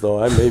 Feels as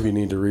though I maybe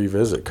need to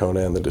revisit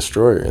Conan the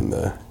Destroyer in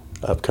the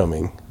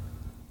upcoming.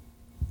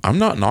 I'm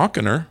not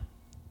knocking her.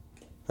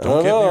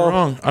 Don't get me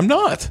wrong. I'm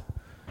not.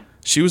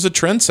 She was a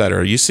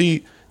trendsetter. You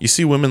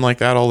see women like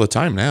that all the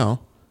time now.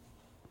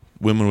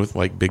 Women with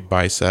like big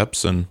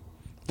biceps and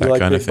that you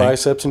like kind of big thing.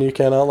 biceps and you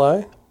cannot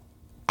lie?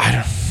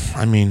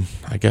 I mean,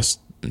 I guess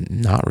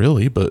not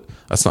really, but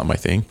that's not my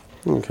thing.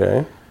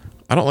 Okay.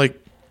 I don't like.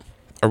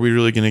 Are we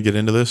really going to get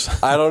into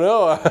this? I don't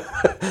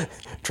know.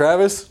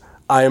 Travis,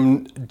 I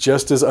am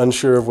just as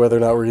unsure of whether or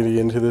not we're going to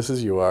get into this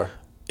as you are.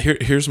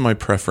 Here's my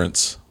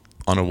preference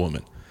on a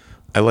woman.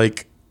 I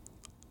like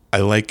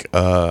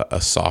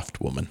a soft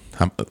woman.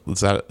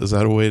 Is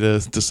that a way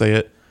to say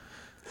it?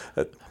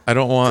 I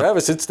don't want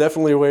Travis, it's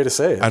definitely a way to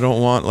say it. I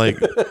don't want like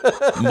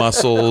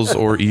muscles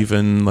or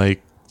even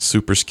like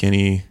super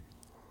skinny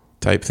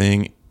type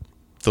thing.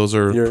 Those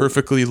are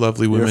perfectly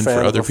lovely You're a women fan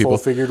for of other a people.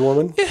 Full-figured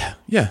woman?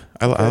 Yeah.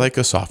 I like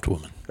a soft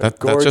woman. That's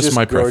just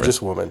my preference.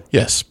 Gorgeous woman.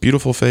 Yes,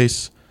 beautiful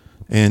face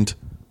and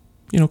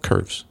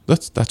curves.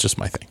 That's just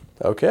my thing.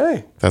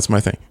 Okay. That's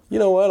my thing. You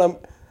know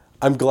what?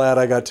 I'm glad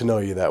I got to know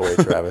you that way,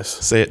 Travis.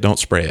 Say it, don't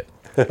spray it.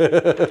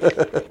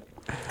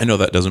 I know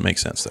that doesn't make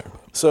sense there.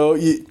 So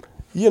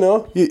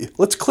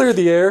let's clear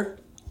the air.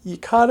 You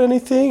caught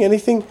anything?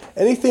 Anything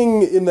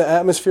in the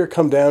atmosphere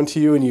come down to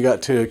you and you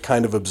got to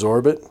kind of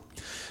absorb it?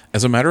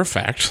 As a matter of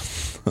fact,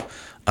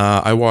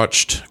 I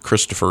watched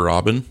Christopher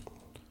Robin.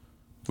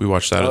 We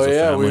watched that as a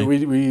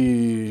family.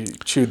 We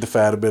chewed the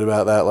fat a bit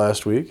about that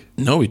last week.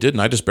 No, we didn't.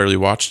 I just barely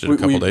watched it a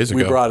couple days ago.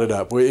 We brought it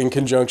up in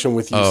conjunction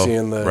with you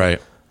seeing the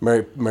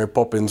Mary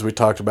Poppins. We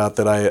talked about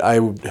that. I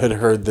had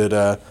heard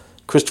that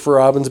Christopher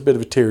Robin's a bit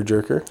of a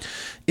tearjerker.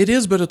 It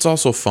is, but it's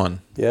also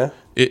fun. Yeah.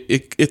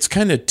 It's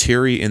kind of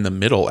teary in the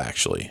middle,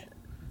 actually,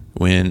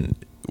 when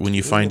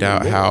you find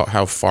out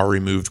how far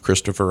removed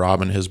Christopher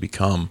Robin has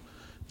become,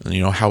 and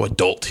how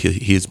adult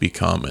he has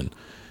become, and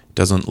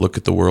doesn't look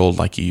at the world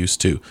like he used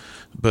to.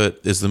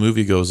 But as the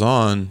movie goes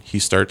on, he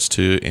starts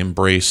to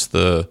embrace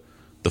the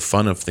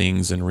fun of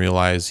things and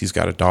realize he's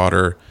got a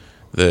daughter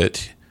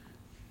that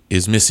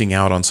is missing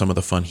out on some of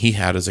the fun he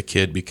had as a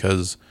kid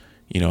because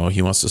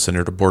he wants to send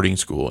her to boarding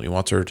school and he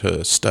wants her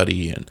to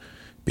study and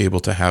be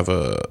able to have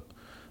a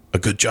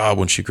good job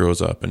when she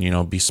grows up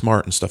and be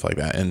smart and stuff like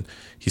that. And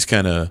he's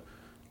kind of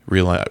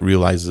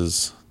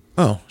realizes,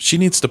 oh, she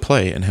needs to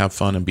play and have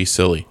fun and be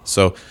silly.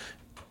 So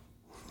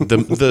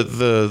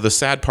the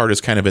sad part is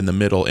kind of in the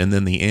middle, and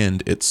then the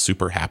end, it's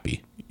super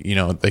happy.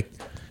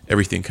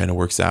 Everything kind of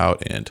works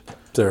out. And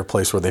is there a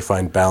place where they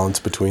find balance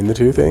between the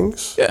two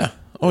things? Yeah.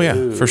 Oh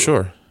yeah, for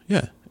sure.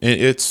 Yeah,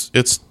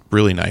 it's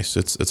really nice.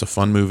 It's a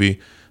fun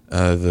movie.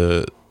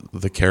 The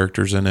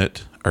characters in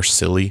it are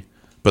silly,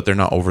 but they're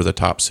not over the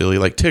top silly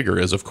like Tigger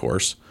is, of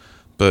course.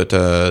 But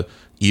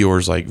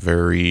Eeyore's like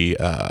very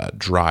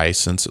dry,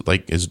 since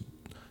like is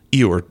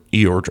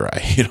Eeyore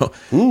dry,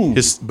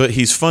 but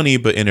he's funny,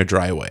 but in a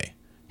dry way.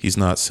 He's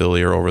not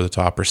silly or over the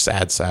top or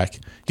sad sack.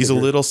 He's a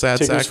little sad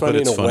Tigger's sack, but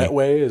it's funny. In a wet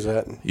way, is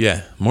that?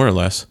 Yeah, more or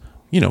less.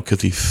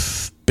 Because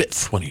he's a bit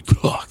funny. You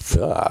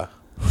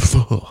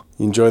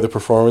enjoy the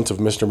performance of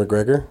Mr.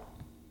 McGregor?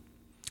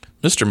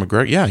 Mr.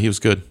 McGregor, yeah, he was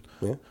good.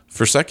 Yeah.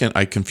 For a second,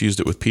 I confused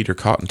it with Peter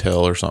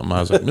Cottontail or something. I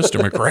was like, Mr.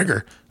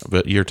 McGregor.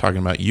 But you're talking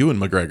about Ewan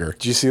McGregor.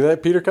 Did you see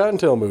that Peter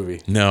Cottontail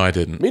movie? No, I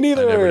didn't. Me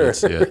neither. I never did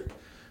see it.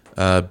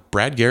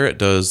 Brad Garrett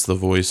does the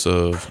voice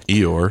of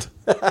Eeyore.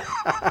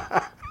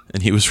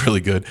 And he was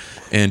really good.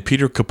 And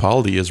Peter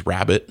Capaldi is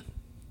Rabbit.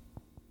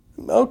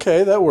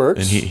 Okay, that works.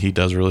 And he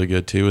does really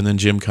good too. And then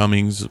Jim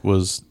Cummings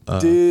was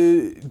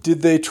Did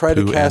they try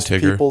to Pooh cast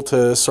and Tigger. people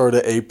to sort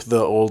of ape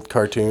the old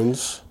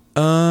cartoons?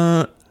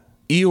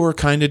 Eeyore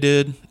kind of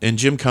did, and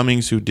Jim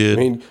Cummings, who did.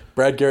 I mean,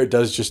 Brad Garrett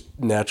does just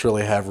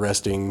naturally have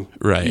resting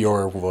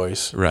Eeyore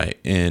voice. Right.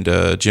 And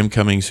Jim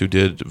Cummings, who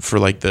did for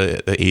like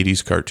the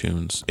 80s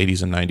cartoons,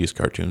 80s and 90s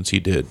cartoons, he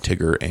did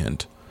Tigger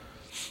and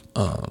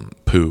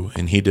Pooh,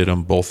 and he did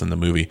them both in the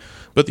movie.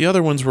 But the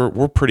other ones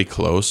were pretty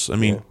close. I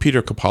mean,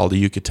 Peter Capaldi,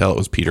 you could tell it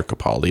was Peter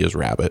Capaldi as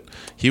Rabbit.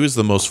 He was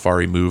the most far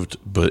removed,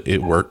 but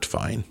it worked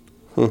fine.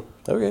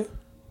 Okay.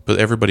 But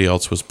everybody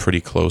else was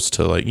pretty close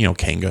to, like,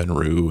 Kanga and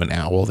Roo and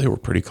Owl. They were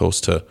pretty close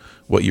to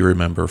what you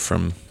remember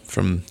from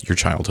your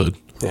childhood.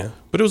 Yeah.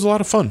 But it was a lot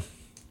of fun.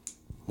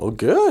 Well,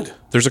 good.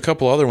 There's a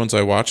couple other ones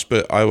I watched,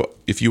 but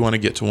if you want to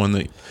get to one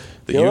that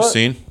you've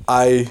seen.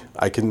 I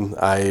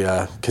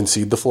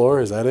concede the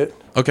floor. Is that it?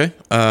 Okay.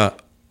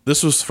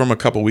 This was from a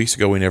couple weeks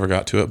ago. We never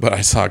got to it, but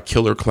I saw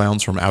Killer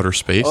Clowns from Outer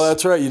Space. Oh,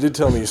 that's right. You did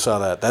tell me you saw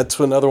that. That's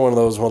another one of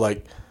those where,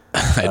 like...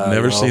 I'd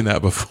never seen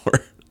that before.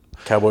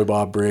 Cowboy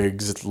Bob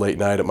Briggs, late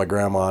night at my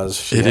grandma's.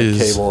 She It had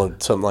is- cable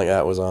and something like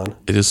that was on.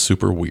 It is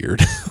super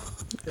weird.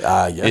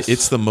 Yes.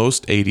 It's the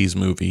most 80s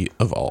movie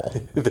of all.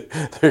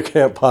 There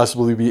can't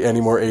possibly be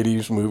any more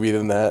 80s movie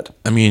than that.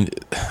 I mean,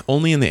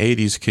 only in the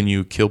 80s can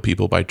you kill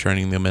people by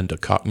turning them into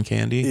cotton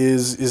candy.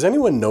 Is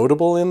anyone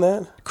notable in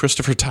that?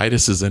 Christopher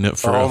Titus is in it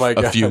for Oh my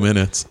a few God.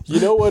 minutes. You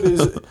know what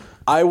is?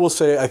 I will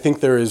say I think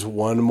there is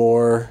one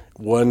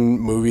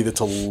movie that's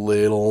a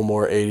little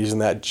more 80s than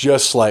that,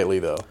 just slightly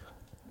though.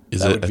 Is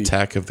That it would be-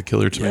 Attack of the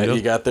Killer Tomatoes?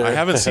 you got there. I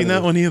haven't seen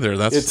that one either.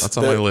 That's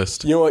on my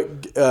list. You know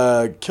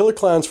what? Killer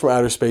Clowns from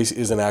Outer Space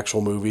is an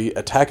actual movie.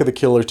 Attack of the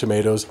Killer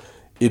Tomatoes,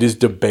 it is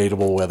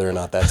debatable whether or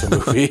not that's a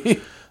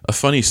movie. A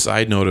funny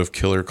side note of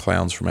Killer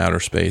Clowns from Outer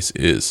Space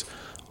is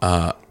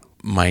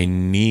my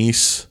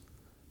niece,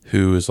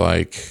 who is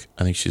like,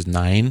 I think she's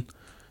 9,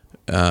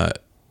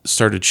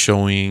 started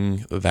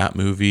showing that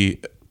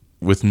movie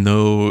with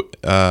no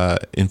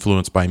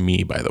influence by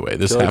me, by the way.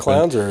 This Killer happened.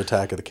 Clowns or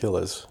Attack of the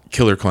Killers?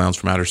 Killer Clowns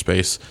from Outer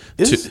Space.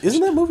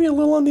 Isn't that movie a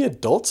little on the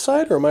adult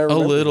side, or am I A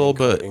remembering little, it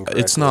but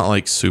incorrectly? it's not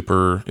like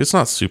super. It's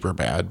not super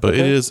bad, but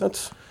it is.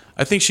 That's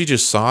I think she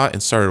just saw it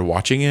and started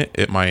watching it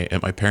at my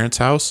parents'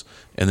 house,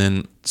 and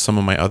then some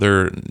of my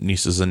other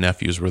nieces and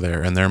nephews were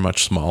there, and they're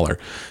much smaller,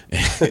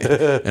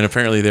 and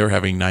apparently they were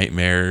having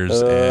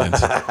nightmares, and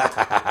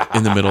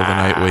in the middle of the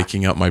night,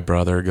 waking up my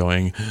brother,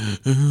 going,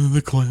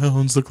 "The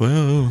clowns, the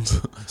clowns."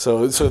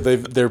 so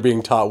they're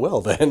being taught well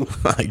then.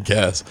 I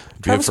guess be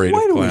Travis, afraid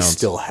why of do we clowns.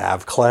 still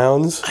have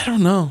clowns? I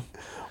don't know.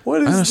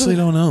 What is I honestly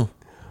don't know.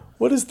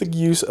 What is the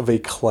use of a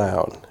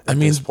clown at I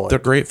mean, this point? they're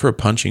great for a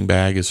punching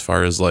bag as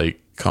far as like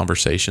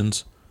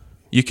conversations.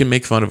 You can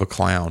make fun of a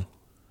clown.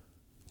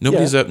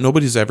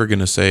 Nobody's ever going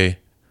to say,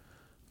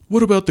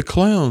 "What about the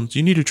clowns?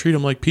 You need to treat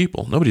them like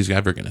people." Nobody's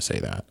ever going to say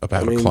that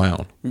about a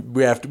clown.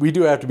 We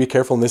do have to be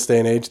careful in this day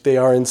and age. They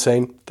are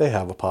insane. They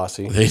have a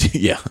posse.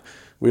 Yeah.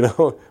 We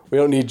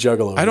don't need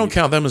juggalos. I don't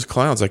count them as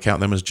clowns. I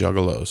count them as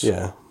juggalos.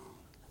 Yeah.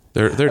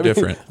 They're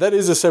different. That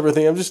is a separate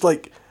thing. I'm just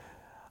like,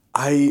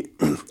 I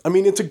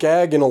mean, it's a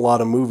gag in a lot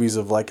of movies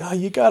of like, oh,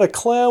 you got a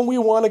clown, we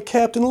want a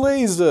Captain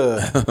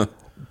Laser.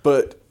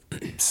 But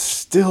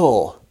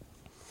still,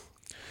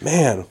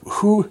 man,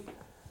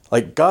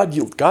 like, God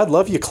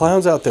love you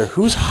clowns out there.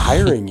 Who's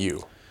hiring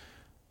you?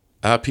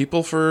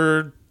 People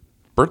for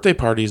birthday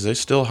parties, they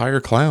still hire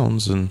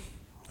clowns, and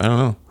I don't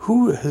know.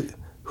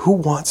 Who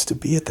wants to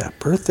be at that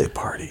birthday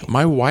party?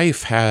 My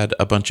wife had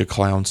a bunch of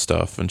clown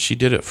stuff, and she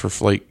did it for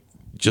like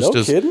just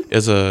No kidding?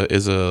 as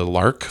a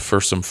lark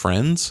for some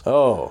friends.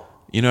 Oh,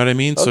 You know what I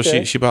mean? So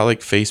Okay. she bought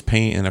like face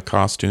paint and a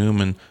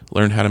costume and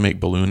learned how to make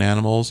balloon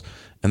animals.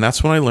 And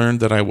that's when I learned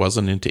that I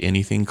wasn't into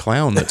anything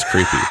clown that's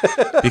creepy.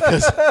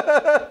 Because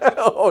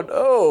oh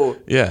no!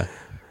 yeah.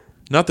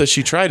 Not that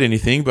she tried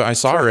anything, but I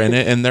saw her in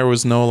it and there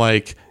was no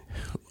like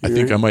I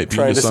think I might be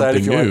trying into to decide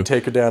if something you want new. to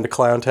take her down to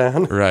Clown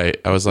Town. Right.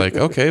 I was like,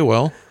 okay,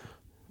 well,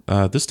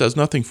 this does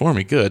nothing for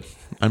me. Good.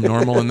 I'm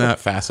normal in that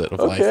facet of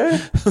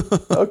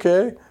life.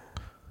 Okay.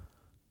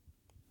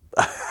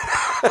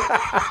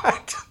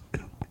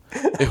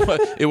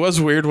 It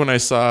was weird when I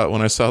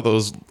saw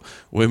those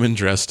women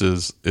dressed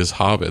as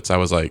hobbits. I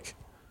was like,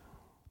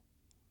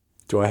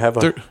 Do I have a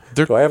they're-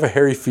 do I have a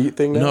hairy feet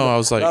thing now? No, I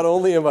was like- not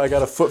only have I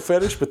got a foot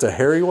fetish, but it's a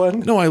hairy one.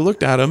 no, I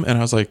looked at them and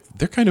I was like,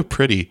 they're kind of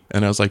pretty.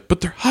 And I was like,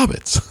 but they're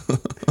hobbits.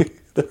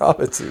 They're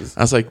hobbitses.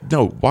 I was like,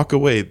 no, walk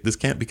away. This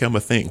can't become a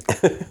thing.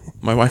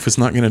 My wife is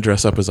not going to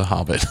dress up as a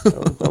hobbit.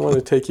 I want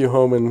to take you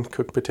home and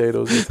cook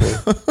potatoes with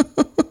me.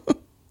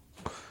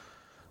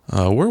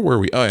 Where were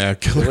we? Oh yeah,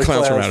 Killer The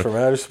Clowns Clowns from from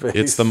Outer. Outer Space.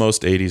 It's the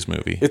most 80s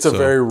movie. It's a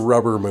very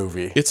rubber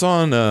movie. It's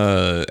on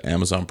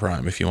Amazon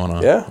Prime if you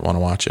want Yeah? to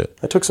watch it.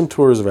 I took some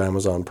tours of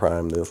Amazon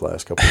Prime this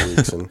last couple of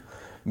weeks, and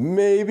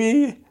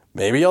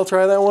maybe I'll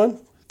try that one.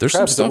 There's some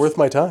Perhaps it's stuff. worth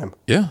my time.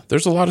 Yeah,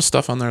 there's a lot of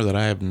stuff on there that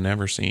I have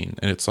never seen,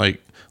 and it's like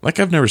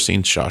I've never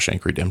seen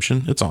Shawshank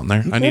Redemption. It's on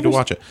there. I need to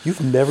watch it.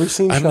 You've never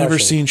seen I've never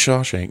Shawshank. seen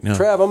Shawshank. No.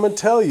 Trav, I'm going to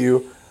tell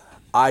you,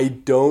 I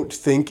don't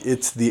think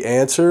it's the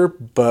answer,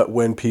 but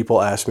when people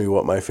ask me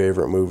what my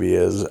favorite movie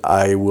is,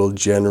 I will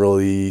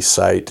generally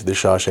cite The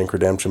Shawshank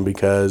Redemption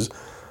because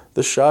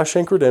The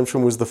Shawshank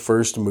Redemption was the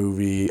first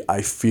movie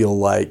I feel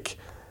like,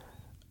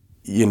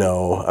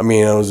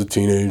 I was a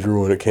teenager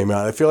when it came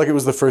out. I feel like it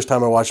was the first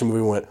time I watched a movie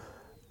and went,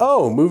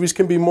 oh, movies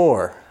can be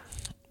more.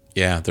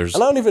 Yeah, there's.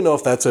 And I don't even know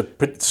if that's a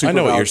super I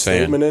know what valid you're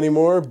saying. statement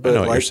anymore, but I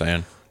know what you're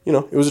saying.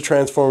 it was a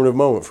transformative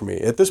moment for me.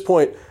 At this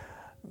point,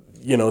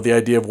 the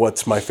idea of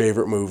what's my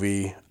favorite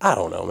movie, I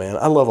don't know, man.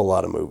 I love a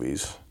lot of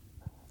movies.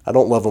 I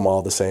don't love them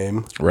all the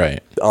same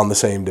Right. on the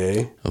same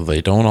day.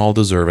 They don't all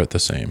deserve it the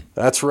same.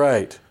 That's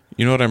right.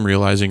 You know what I'm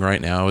realizing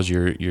right now is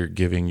you're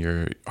giving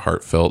your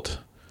heartfelt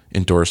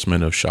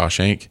endorsement of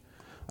Shawshank.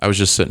 I was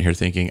just sitting here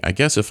thinking, I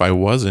guess if I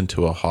was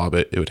into a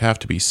Hobbit, it would have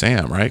to be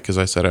Sam, right? Because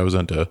I said I was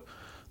into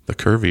the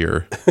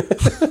curvier.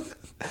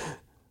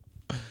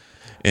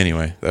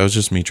 Anyway, that was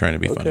just me trying to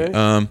be Okay.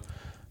 funny.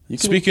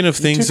 Speaking of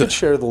things you two that could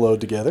share the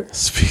load together.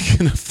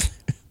 speaking of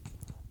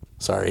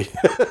Sorry.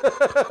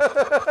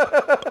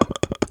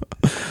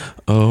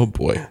 oh Oh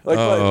boy.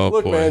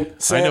 Look, boy. man,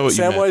 I know what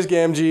you meant. Samwise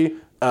Gamgee.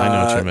 I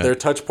know what you meant. Their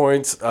touch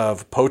points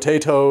of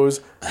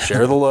potatoes,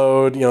 share the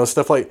load,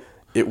 stuff like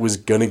it was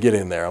gonna get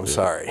in there. I'm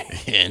sorry.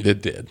 And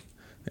it did.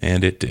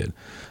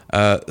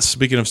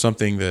 Speaking of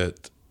something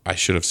that I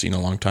should have seen a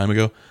long time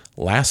ago,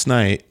 last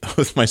night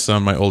with my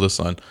son, my oldest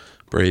son,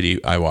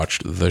 Brady, I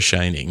watched The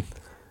Shining.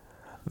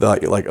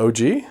 Like OG?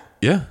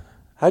 Yeah.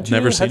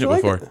 Never seen it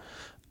before.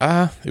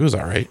 It was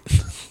all right.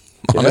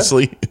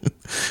 Honestly,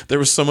 there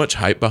was so much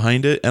hype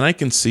behind it, and I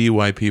can see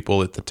why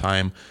people at the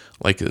time,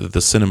 like the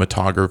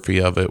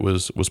cinematography of it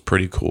was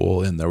pretty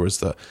cool, and there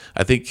was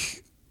I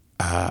think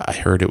I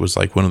heard it was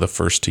like one of the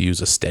first to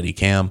use a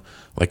Steadicam,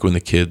 like when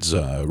the kids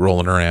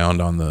rolling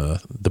around on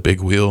the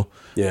big wheel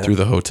through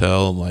the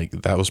hotel, like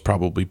that was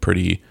probably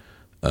pretty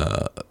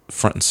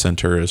front and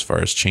center as far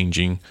as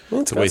changing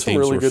the way things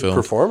really were good filmed.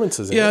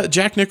 Performances in Yeah, it.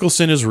 Jack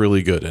Nicholson is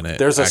really good in it.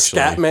 There's a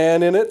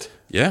Scatman in it.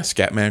 Yeah,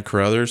 Scatman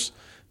Crothers.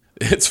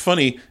 It's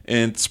funny,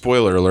 and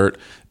spoiler alert,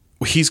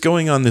 he's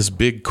going on this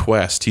big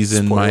quest. He's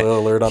in Spoiler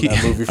alert on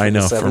that movie from the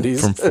 70s.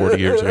 From 40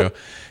 years ago.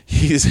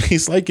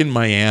 He's like in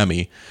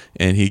Miami,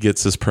 and he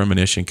gets this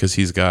premonition because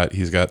he's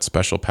got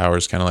special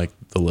powers, kind of like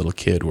the little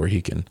kid, where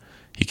he can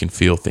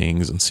feel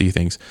things and see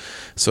things.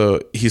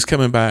 So he's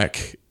coming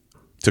back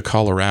to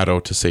Colorado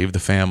to save the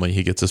family.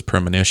 He gets this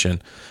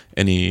premonition,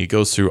 and he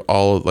goes through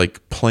all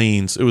like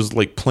planes. It was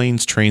like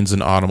planes, trains,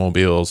 and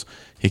automobiles.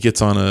 He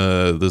gets on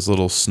this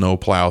little snow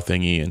plow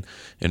thingy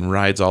and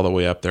rides all the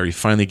way up there. He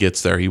finally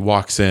gets there. He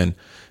walks in,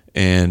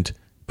 and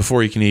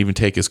before he can even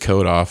take his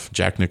coat off,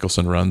 Jack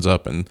Nicholson runs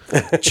up and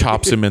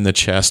chops him in the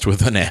chest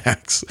with an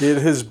axe.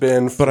 It has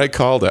been... But I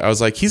called it. I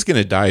was like, he's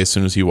going to die as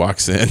soon as he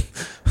walks in.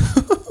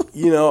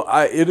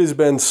 It has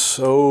been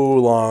so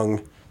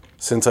long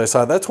since I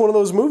saw it. That's one of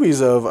those movies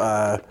of...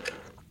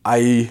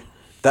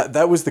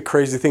 That was the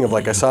crazy thing of,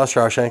 like, I saw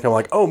Shawshank, I'm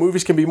like, oh,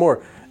 movies can be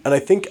more. And I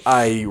think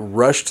I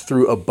rushed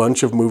through a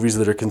bunch of movies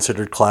that are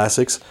considered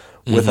classics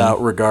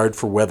without regard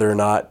for whether or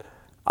not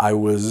I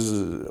was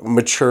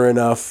mature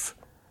enough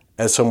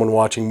as someone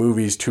watching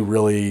movies to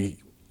really,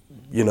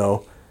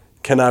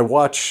 can I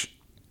watch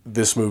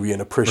this movie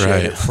and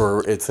appreciate it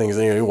for its things?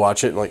 And you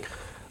watch it and like,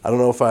 I don't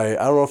know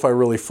if I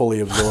really fully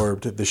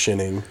absorbed The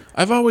Shining.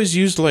 I've always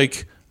used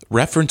like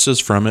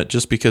references from it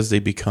just because they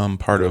become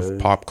part of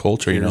pop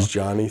culture. Here's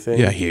Johnny thing.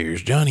 Yeah,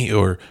 here's Johnny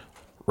or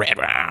Red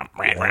Rum,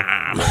 Red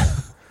Rum.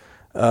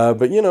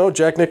 But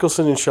Jack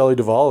Nicholson and Shelley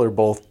Duvall are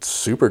both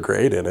super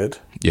great in it.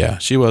 Yeah,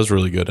 she was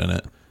really good in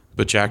it.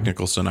 But Jack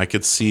Nicholson, I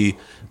could see.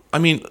 I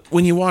mean,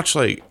 when you watch,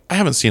 like, I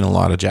haven't seen a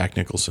lot of Jack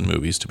Nicholson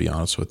movies, to be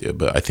honest with you,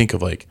 but I think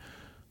of like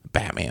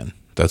Batman.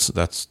 That's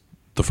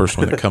the first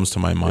one that comes to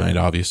my mind,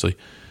 obviously.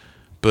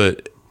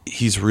 But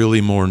he's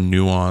really more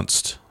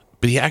nuanced.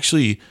 But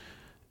he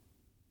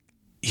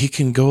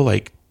can go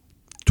like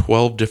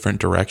 12 different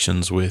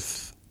directions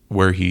with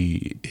where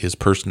his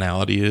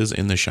personality is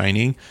in The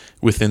Shining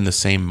within the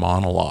same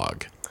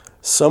monologue.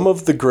 Some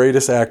of the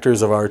greatest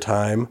actors of our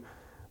time,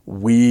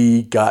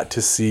 we got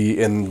to see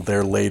in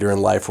their later in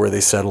life where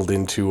they settled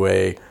into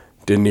a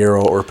De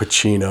Niro or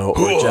Pacino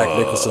or Jack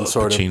Nicholson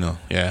sort Pacino, of.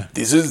 yeah.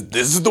 This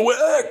is the way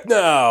I act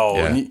now.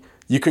 Yeah. And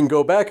you can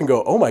go back and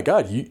go, oh my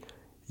God,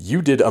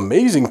 you did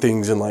amazing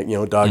things in like,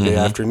 Dog Day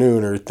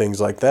Afternoon or things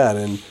like that.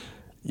 And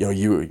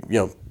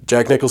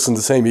Jack Nicholson's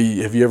the same.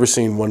 Have you ever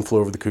seen One Flew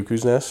Over the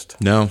Cuckoo's Nest?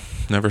 No,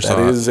 never saw it.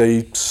 That is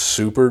a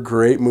super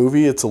great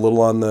movie. It's a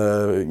little on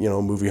the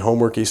movie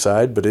homeworky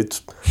side, but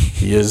it's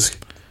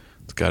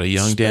got a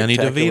young Danny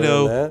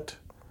DeVito. That.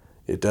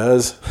 It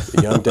does.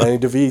 A young Danny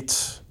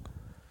DeVito.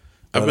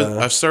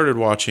 I've started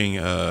watching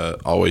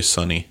Always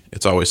Sunny.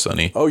 It's Always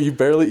Sunny. Oh,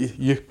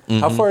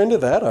 how far into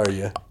that are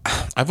you?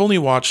 I've only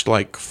watched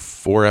like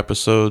 4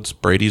 episodes.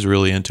 Brady's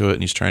really into it,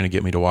 and he's trying to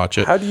get me to watch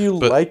it. How do you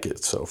like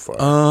it so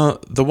far?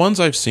 The ones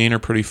I've seen are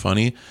pretty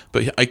funny,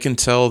 but I can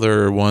tell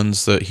there are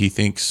ones that he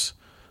thinks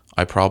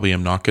I probably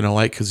am not going to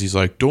like because he's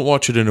like, don't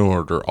watch it in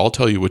order. I'll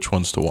tell you which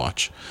ones to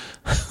watch.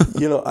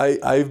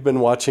 I've been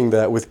watching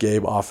that with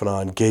Gabe off and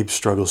on. Gabe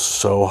struggles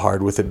so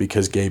hard with it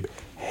because Gabe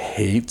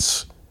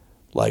hates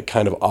like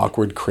kind of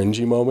awkward,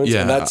 cringy moments.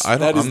 Yeah, and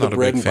that is the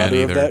bread and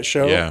butter of that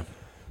show. Yeah.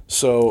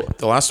 So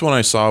the last one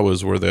I saw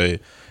was where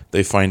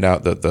they find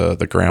out that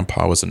the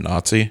grandpa was a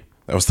Nazi.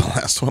 That was the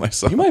last one I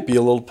saw. You might be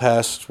a little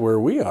past where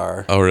we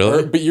are. Oh,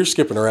 really? But you're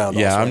skipping around.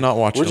 Yeah, also. I'm not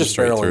watching We're just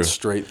them barreling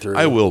straight through.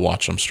 I will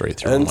watch them straight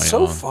through. And on my so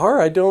own.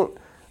 far, I don't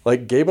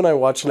like Gabe and I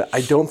watching it.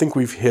 I don't think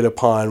we've hit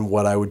upon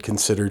what I would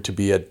consider to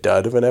be a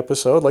dud of an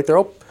episode. Like they're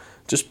all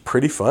just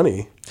pretty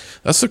funny.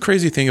 That's the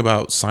crazy thing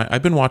about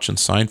I've been watching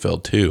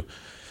Seinfeld too,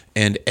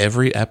 and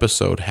every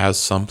episode has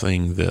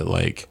something that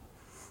like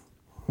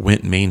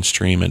went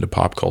mainstream into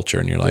pop culture,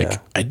 and you're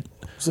like, it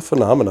was a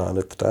phenomenon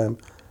at the time.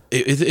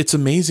 It's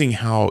amazing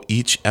how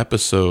each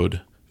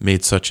episode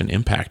made such an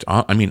impact.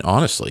 I mean,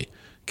 honestly,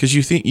 because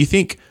you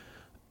think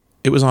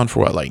it was on for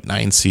what, like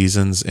 9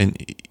 seasons, and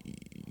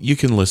you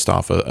can list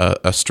off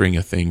a string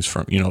of things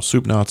from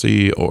Soup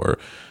Nazi or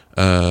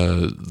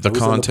the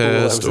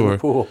contest,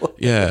 or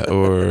yeah,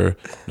 or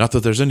not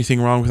that there's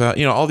anything wrong with that.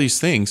 You know, all these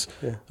things.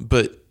 Yeah.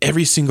 But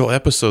every single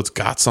episode's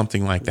got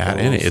something like that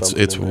in it.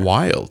 It's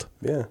wild.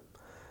 Yeah.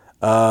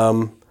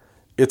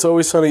 It's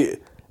Always Sunny.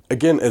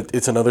 Again,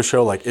 it's another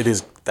show. Like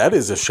that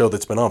is a show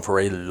that's been on for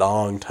a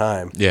long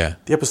time. Yeah.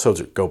 The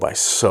episodes go by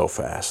so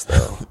fast,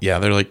 though. Yeah,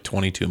 they're like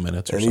 22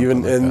 minutes or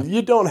something. And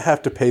you don't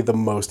have to pay the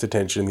most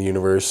attention in the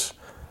universe.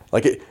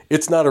 Like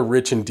it's not a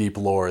rich and deep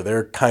lore. There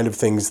are kind of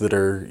things that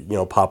are,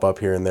 pop up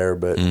here and there,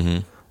 but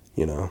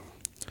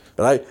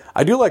But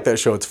I do like that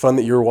show. It's fun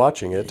that you're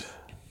watching it.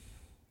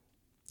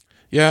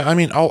 Yeah, I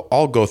mean,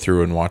 I'll go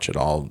through and watch it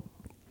all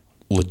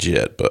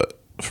legit, but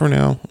for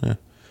now,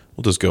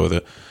 we'll just go with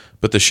it.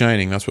 But The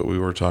Shining, that's what we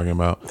were talking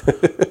about.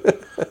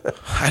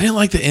 I didn't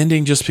like the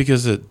ending just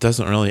because it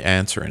doesn't really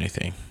answer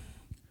anything.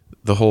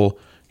 The whole,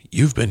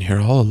 you've been here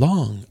all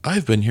along.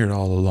 I've been here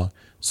all along.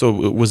 So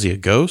was he a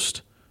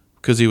ghost?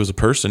 Because he was a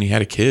person. He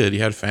had a kid. He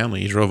had a family.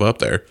 He drove up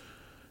there.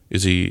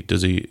 Does he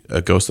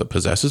a ghost that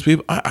possesses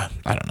people? I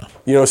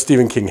don't know.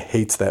 Stephen King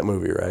hates that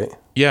movie, right?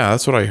 Yeah,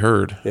 that's what I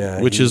heard. Yeah,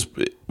 which is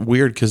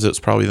weird because it's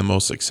probably the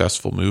most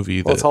successable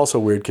movie. Well, it's also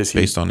weird because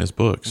based on his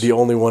books. The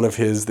only one of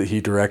his that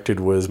he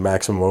directed was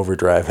Maximum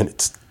Overdrive, and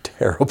it's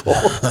terrible.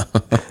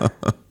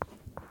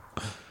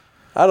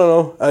 I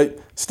don't know.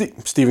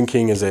 Stephen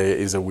King is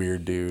a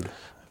weird dude.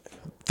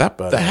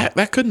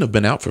 That couldn't have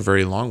been out for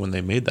very long when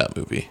they made that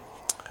movie.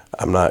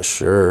 I'm not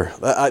sure.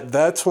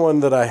 That's one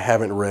that I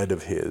haven't read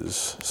of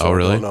his. So oh,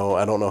 really?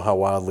 I don't know how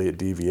wildly it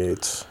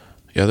deviates.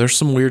 Yeah, there's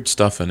some weird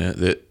stuff in it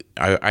that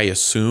I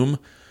assume,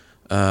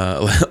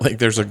 like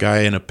there's a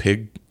guy in a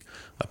pig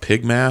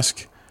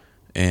mask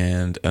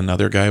and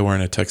another guy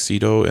wearing a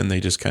tuxedo, and they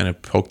just kind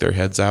of poke their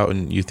heads out,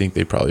 and you think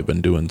they've probably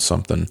been doing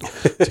something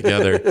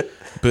together.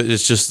 But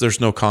it's just, there's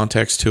no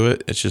context to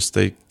it. It's just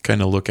they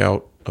kind of look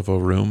out of a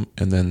room,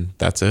 and then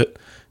that's it.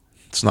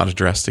 It's not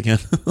addressed again.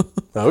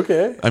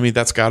 Okay. I mean,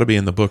 that's got to be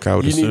in the book, I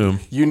would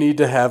assume. You need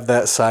to have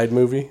that side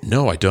movie?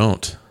 No, I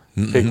don't.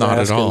 Not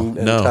at all. And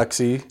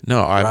tuxie,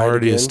 no, I've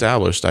already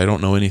established I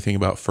don't know anything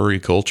about furry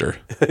culture.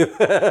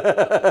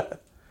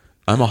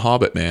 I'm a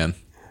Hobbit man.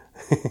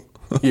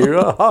 We've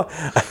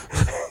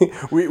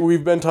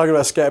been talking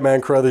about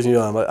Scatman Crothers, and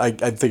I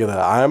think of that.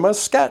 I'm a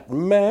scat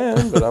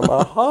man, but I'm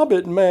a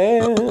Hobbit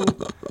man.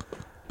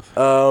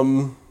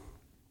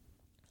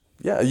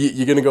 Yeah,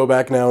 you're gonna go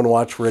back now and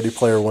watch Ready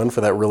Player One for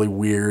that really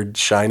weird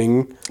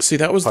Shining. See,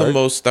 that was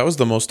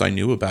the most I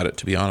knew about it,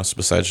 to be honest,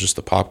 besides just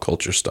the pop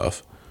culture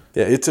stuff.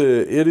 Yeah, it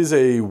is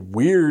a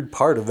weird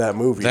part of that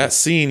movie. That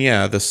scene,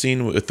 the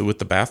scene with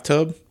the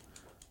bathtub.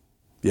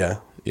 Yeah,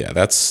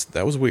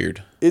 that was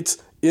weird. It's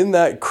in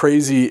that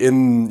crazy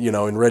in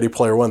Ready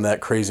Player One, that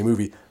crazy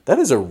movie. That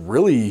is a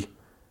really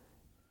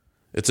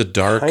it's a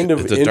dark thing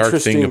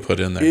to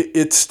put in there.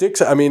 It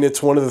sticks. I mean,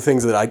 it's one of the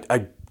things that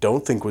I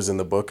don't think was in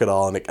the book at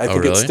all, and I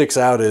think it sticks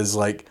out as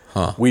like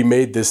we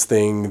made this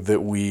thing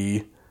that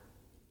we,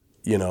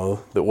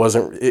 that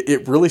wasn't.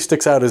 It really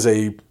sticks out as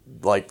a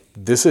like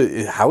this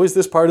is how is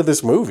this part of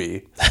this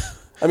movie?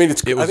 I mean, I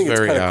think it's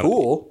kind of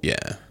cool.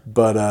 Yeah,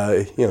 but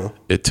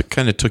it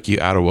kind of took you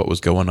out of what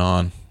was going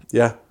on.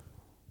 Yeah,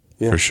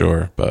 for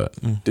sure. But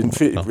didn't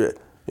feel. No.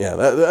 Yeah,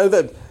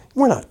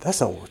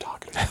 that's not what we're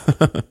talking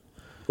about.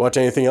 Watch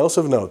anything else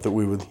of note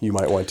that you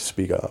might want to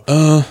speak of?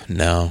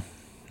 No,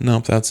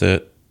 that's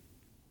it.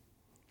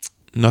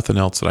 Nothing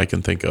else that I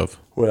can think of.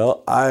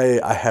 Well,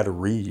 I had a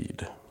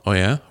read. Oh,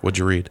 yeah? What'd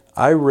you read?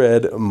 I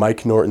read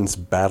Mike Norton's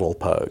Battle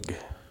Pug.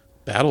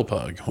 Battle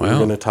Pug? Wow. We were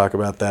going to talk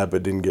about that,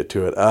 but didn't get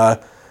to it.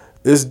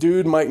 This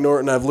dude, Mike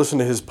Norton, I've listened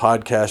to his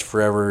podcast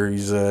forever.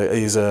 He's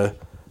a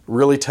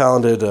really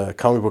talented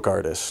comic book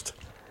artist.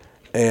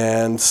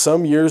 And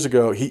some years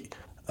ago,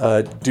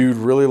 dude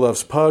really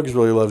loves pugs,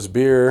 really loves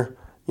beer.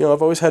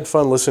 I've always had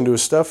fun listening to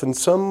his stuff. And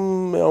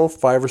some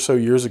 5 or so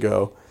years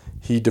ago,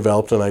 he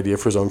developed an idea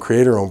for his own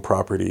creator-owned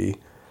property,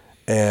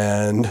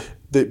 and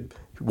that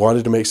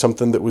wanted to make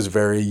something that was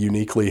very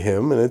uniquely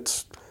him.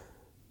 And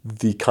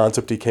the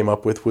concept he came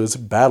up with was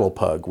Battle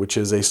Pug, which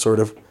is a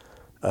sort of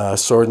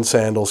sword and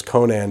sandals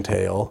Conan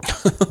tale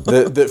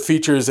that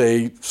features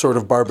a sort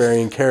of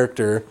barbarian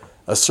character,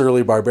 a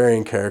surly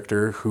barbarian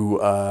character who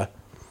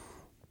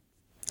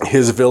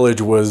his village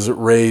was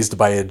raised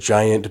by a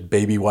giant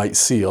baby white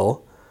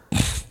seal,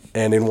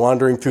 and in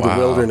wandering through the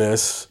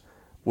wilderness,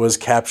 was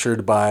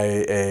captured by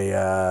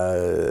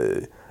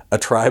a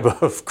tribe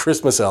of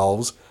Christmas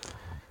elves.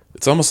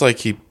 It's almost like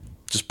he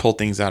just pulled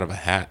things out of a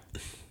hat.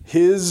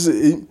 His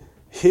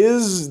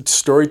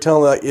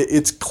storytelling,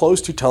 it's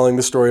close to telling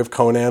the story of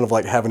Conan, of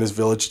like having his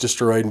village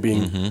destroyed and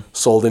being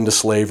sold into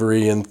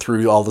slavery, and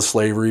through all the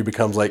slavery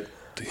becomes like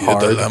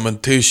hard. The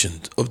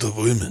lamentations of the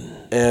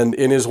women. And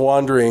in his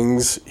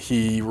wanderings,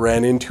 he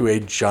ran into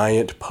a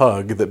giant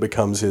pug that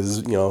becomes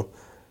his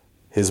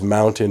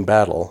mount in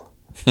battle.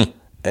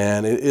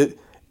 And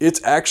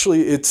it's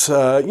actually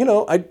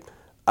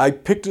I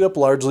picked it up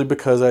largely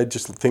because I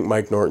just think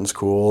Mike Norton's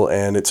cool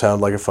and it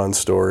sounded like a fun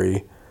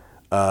story.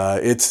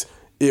 It's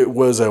it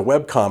was a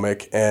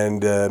webcomic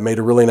and made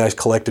a really nice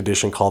collect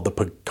edition called the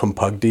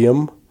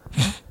Compugdium.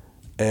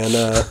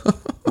 And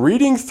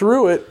reading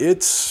through it,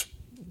 it's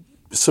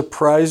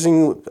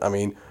surprising. I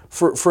mean,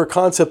 for a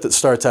concept that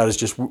starts out as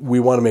just we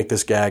want to make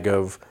this gag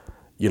of,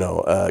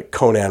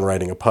 Conan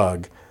riding a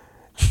pug,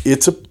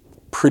 it's a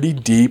pretty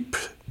deep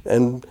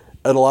and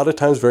a lot of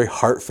times very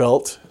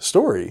heartfelt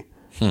story.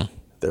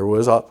 There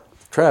was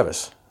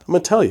Travis. I'm gonna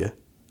tell you,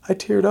 I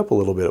teared up a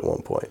little bit at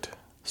one point.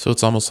 So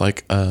it's almost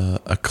like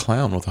a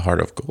clown with a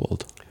heart of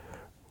gold.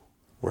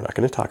 We're not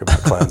going to talk about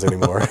clowns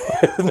anymore.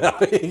 No,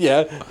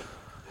 yeah.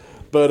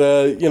 But,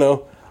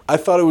 I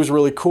thought it was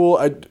really cool.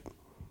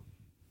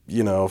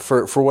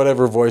 For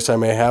whatever voice I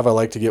may have, I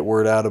like to get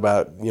word out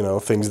about,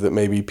 things that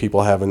maybe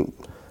people haven't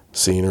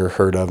seen or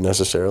heard of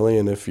necessarily.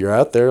 And if you're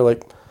out there,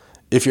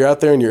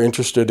 and you're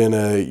interested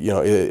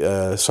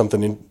in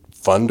something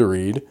fun to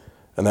read,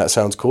 and that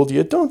sounds cool to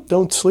you,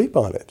 don't sleep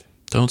on it.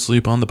 Don't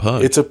sleep on the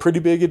pug. It's a pretty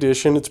big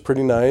edition. It's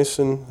pretty nice,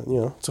 and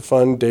it's a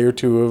fun day or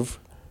two of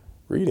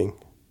reading.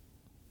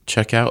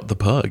 Check out the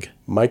pug.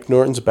 Mike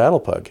Norton's Battle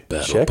Pug.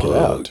 Check it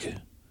out.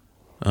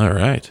 All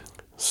right.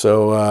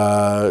 So,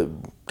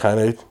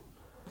 kind of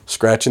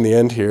scratching the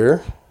end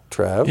here,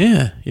 Trav.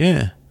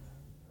 Yeah.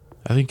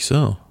 I think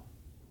so.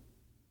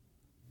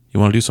 You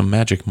want to do some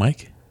magic,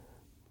 Mike?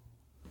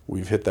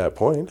 We've hit that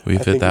point.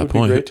 We've hit that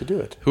point. It would be great to do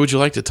it. Who would you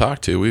like to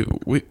talk to?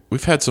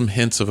 We've had some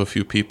hints of a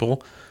few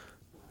people.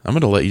 I'm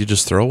going to let you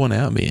just throw one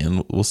at me,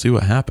 and we'll see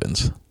what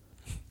happens.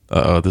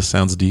 Uh-oh, this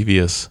sounds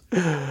devious.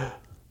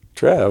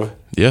 Trav.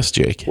 Yes,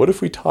 Jake. What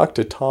if we talk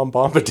to Tom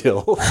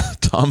Bombadil?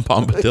 Tom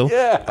Bombadil?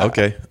 Yeah.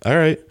 Okay. All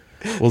right.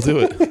 We'll do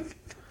it.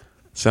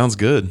 Sounds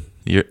good.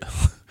 You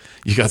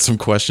got some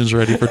questions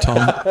ready for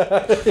Tom?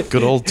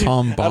 Good old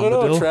Tom Bombadil? I don't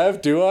know,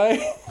 Trav. Do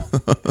I?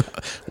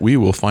 We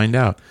will find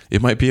out.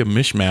 It might be a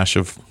mishmash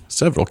of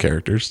several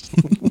characters.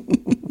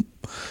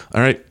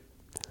 All right.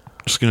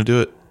 Just going to do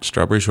it.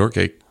 Strawberry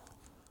shortcake.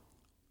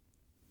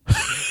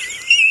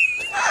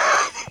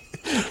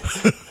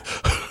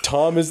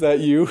 Tom, is that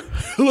you?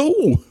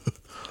 Hello,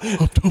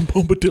 I'm Tom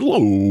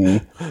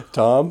Bombadillo.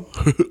 Tom?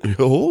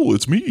 Hello,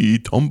 it's me,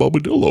 Tom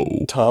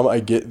Bombadillo. Tom, I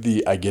get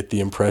the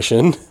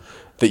impression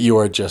that you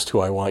are just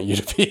who I want you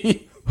to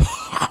be.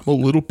 I'm a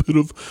little bit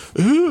of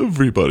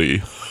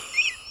everybody.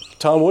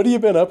 Tom, what have you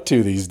been up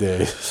to these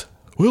days?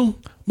 Well,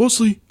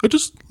 mostly I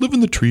just live in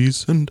the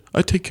trees, and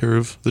I take care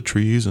of the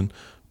trees and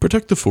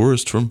protect the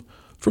forest from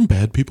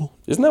bad people.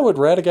 Isn't that what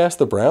Radagast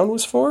the Brown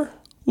was for?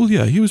 Well,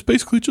 yeah, he was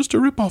basically just a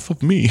ripoff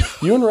of me.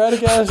 You and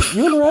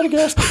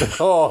Radagast?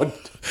 Oh,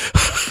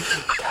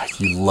 God,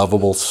 you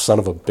lovable son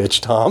of a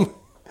bitch, Tom.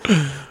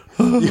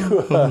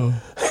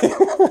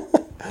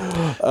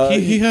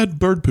 He had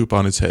bird poop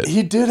on his head.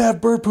 He did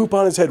have bird poop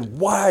on his head.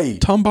 Why?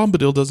 Tom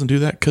Bombadil doesn't do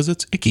that because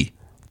it's icky.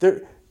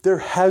 There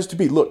has to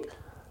be. Look,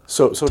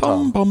 so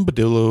Tom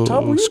Bombadillo,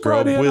 Tom, were you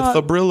scrub brought in with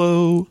a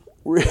Brillo.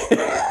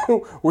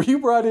 Were you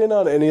brought in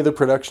on any of the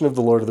production of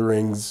the Lord of the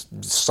Rings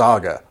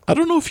saga? I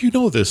don't know if you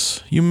know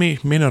this. You may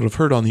not have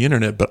heard on the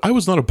internet, but I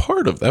was not a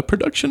part of that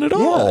production at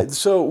all. Yeah.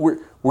 So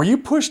were you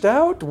pushed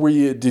out?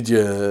 Did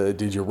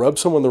you rub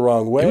someone the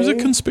wrong way? It was a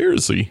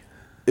conspiracy.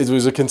 It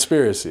was a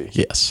conspiracy.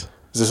 Yes.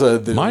 Is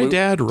this My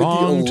dad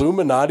wronged. Did the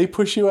Illuminati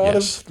push you out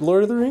of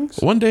Lord of the Rings?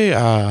 One day,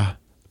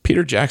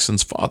 Peter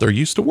Jackson's father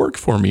used to work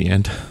for me,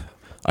 and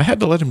I had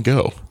to let him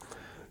go.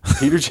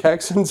 Peter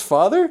Jackson's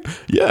father?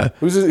 Yeah.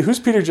 Who's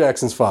Peter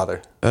Jackson's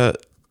father?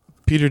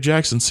 Peter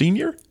Jackson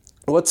Sr.?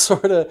 What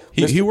sort of...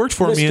 He worked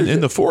for me in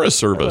the Forest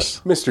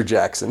Service. Mr.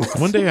 Jackson.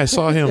 One day I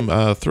saw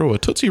him throw a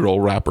Tootsie Roll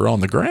wrapper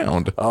on the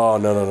ground. Oh,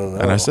 no.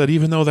 And I said,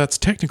 even though that's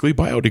technically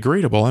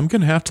biodegradable, I'm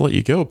going to have to let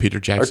you go, Peter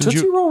Jackson. Are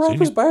Tootsie Roll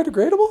wrappers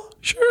biodegradable?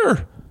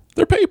 Sure.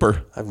 They're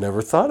paper. I've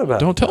never thought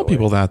about it. Don't tell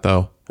people that,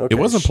 though. Okay. It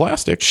wasn't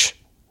plastic. Shh.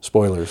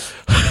 Spoilers.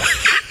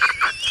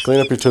 Clean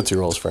up your Tootsie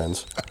Rolls,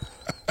 friends.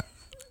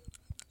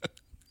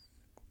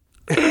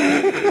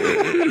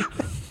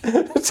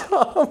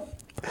 Tom,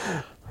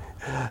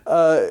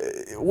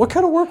 what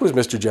kind of work was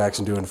Mr.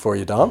 Jackson doing for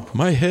you, Dom?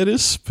 My head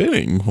is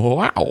spinning.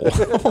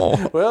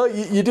 Wow. Well,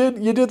 you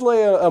did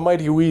lay a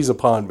mighty wheeze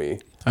upon me.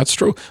 That's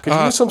true. Could you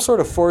use some sort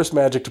of forest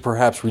magic to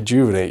perhaps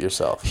rejuvenate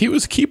yourself? He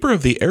was keeper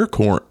of the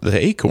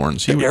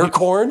acorns.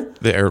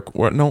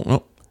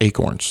 No,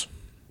 acorns.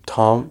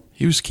 Tom?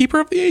 He was keeper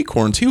of the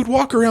acorns. He would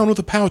walk around with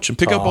a pouch and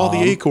pick up all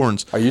the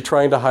acorns. Are you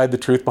trying to hide the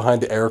truth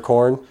behind the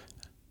acorn?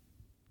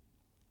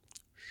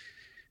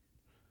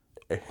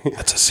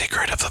 That's a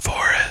secret of the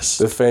forest.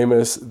 The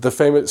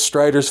famous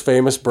Strider's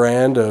famous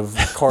brand of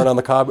corn on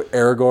the cob,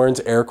 Aragorn's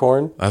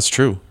Aircorn. That's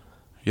true.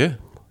 Yeah,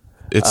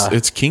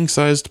 it's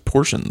king-sized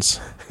portions,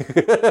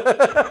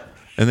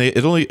 and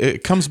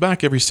it comes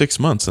back every 6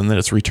 months, and then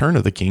it's return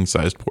of the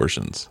king-sized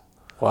portions.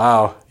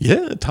 Wow.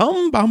 Yeah,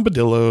 Tom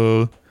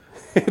Bombadillo.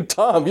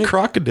 Tom,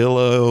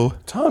 Crocodillo.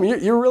 Tom,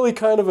 you're really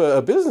kind of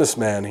a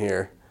businessman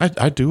here.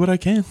 I do what I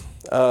can.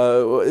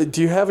 Do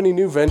you have any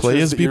new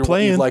ventures that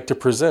you'd like to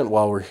present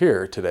while we're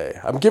here today?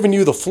 I'm giving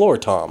you the floor,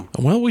 Tom.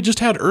 Well, we just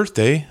had Earth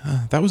Day.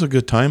 That was a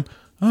good time.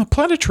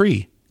 Plant a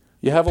tree.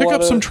 You have Pick a lot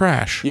up some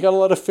trash. You got a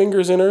lot of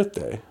fingers in Earth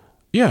Day.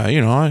 Yeah,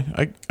 you know,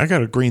 I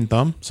got a green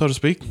thumb, so to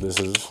speak. This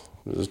is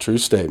a true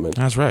statement.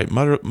 That's right.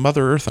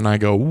 Mother Earth and I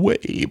go way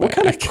back. What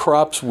kind of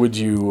crops would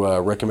you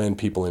recommend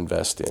people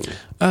invest in?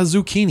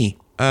 Zucchini.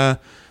 I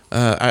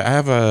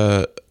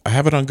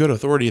have it on good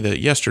authority that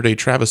yesterday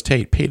Travis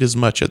Tate paid as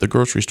much at the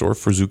grocery store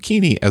for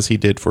zucchini as he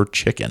did for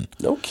chicken.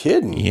 No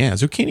kidding. Yeah,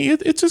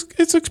 zucchini,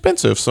 it's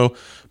expensive, so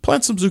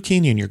plant some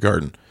zucchini in your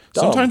garden.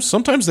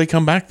 Sometimes they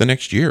come back the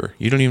next year.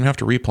 You don't even have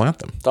to replant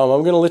them. Tom,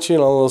 I'm going to let you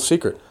in on a little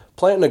secret.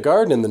 Planting a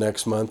garden in the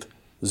next month,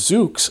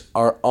 Zooks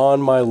are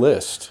on my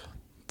list.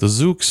 The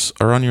Zooks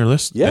are on your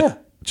list? Yeah.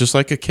 Just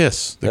like a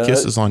kiss. The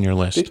kiss is on your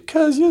list.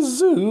 Because your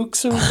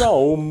Zooks are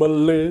on my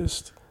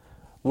list.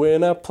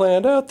 When I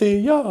planned out the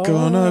yard.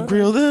 Gonna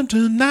grill them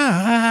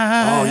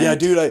tonight. Oh, yeah,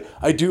 dude.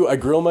 I do. I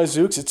grill my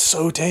Zooks. It's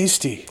so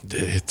tasty.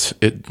 It's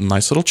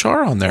nice little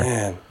char on there.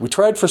 Man, we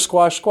tried for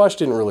squash. Squash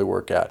didn't really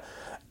work out.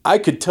 I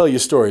could tell you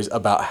stories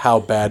about how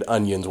bad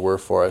onions were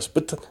for us.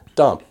 But,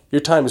 Dom, your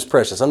time is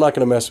precious. I'm not going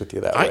to mess with you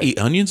that way. I eat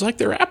onions like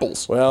they're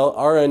apples. Well,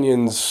 our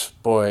onions,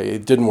 boy,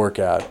 it didn't work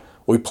out.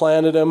 We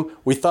planted them.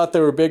 We thought they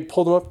were big,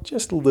 pulled them up.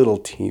 Just little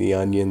teeny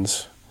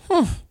onions.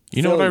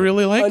 You know what I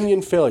really like?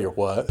 Onion failure.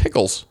 What?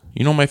 Pickles.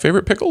 You know my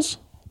favorite pickles?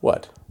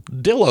 What?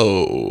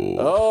 Dillo.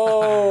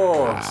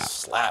 Oh,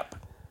 slap.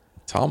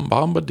 Tom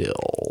Bombadil.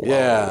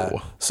 Yeah.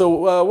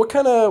 So, what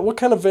kind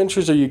of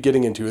ventures are you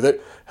getting into?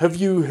 Have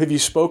you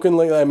spoken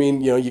lately? I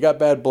mean, you got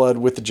bad blood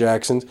with the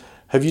Jacksons.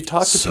 Have you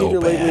talked to Peter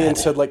lately and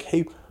said like,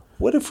 hey,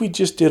 what if we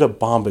just did a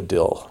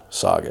Bombadil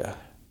saga?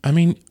 I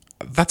mean,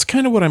 that's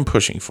kind of what I'm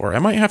pushing for. I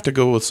might have to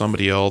go with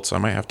somebody else. I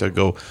might have to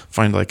go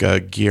find like a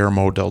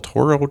Guillermo del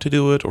Toro to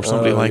do it or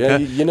somebody like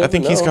that. I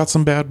think he's got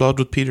some bad blood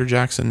with Peter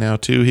Jackson now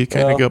too. He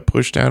kind of got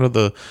pushed out of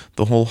the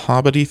whole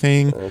Hobbity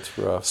thing. That's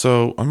rough.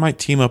 So I might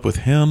team up with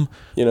him.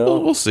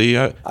 We'll see.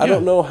 I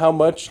don't know how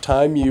much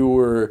time you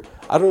were.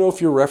 I don't know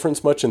if you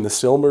referenced much in the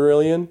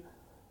Silmarillion.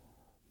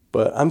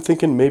 But I'm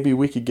thinking maybe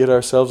we could get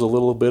ourselves a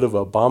little bit of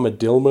a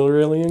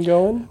Bombadil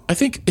going. I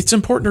think it's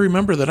important to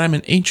remember that I'm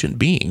an ancient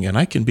being and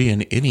I can be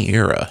in any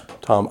era.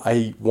 Tom,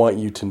 I want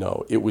you to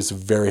know it was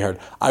very hard.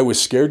 I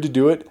was scared to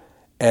do it,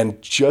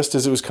 and just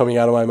as it was coming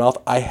out of my mouth,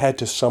 I had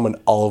to summon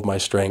all of my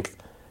strength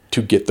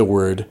to get the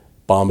word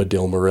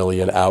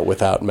Bombadil out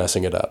without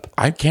messing it up.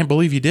 I can't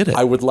believe you did it.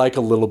 I would like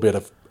a little bit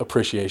of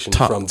appreciation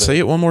from say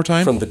it one more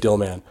time. From the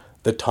Dillman.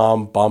 The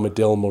Tom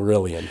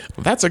Bombadil.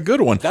 That's a good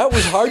one. That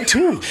was hard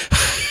too.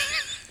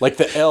 Like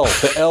the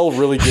L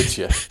really gets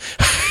you.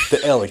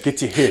 The L, it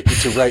gets you here, it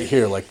gets you right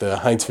here, like the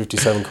Heinz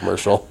 57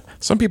 commercial.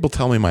 Some people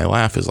tell me my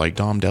laugh is like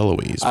Dom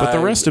DeLuise, but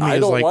the rest of me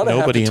is like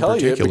nobody in particular. I don't want to have to tell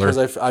you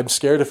because I'm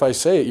scared if I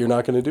say it, you're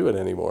not going to do it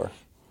anymore.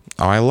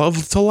 I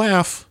love to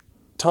laugh.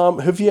 Tom,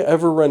 have you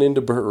ever run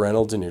into Burt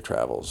Reynolds in your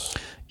travels?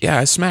 Yeah,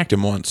 I smacked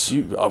him once.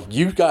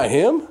 You got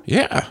him?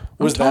 Yeah.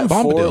 Was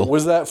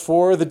that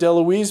for the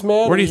DeLuise,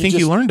 man? Where do you think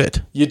you learned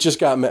it? You just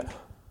got met.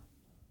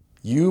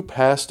 You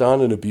passed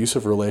on an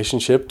abusive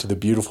relationship to the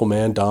beautiful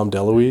man, Dom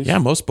DeLuise? Yeah,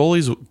 most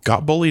bullies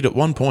got bullied at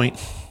one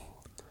point.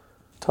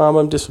 Tom,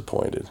 I'm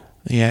disappointed.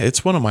 Yeah,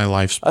 it's one of my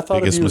life's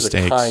biggest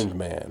mistakes. I thought he was a kind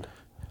man.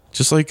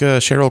 Just like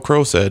Sheryl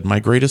Crow said, my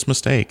greatest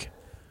mistake.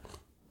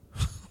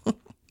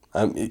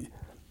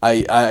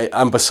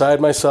 I'm beside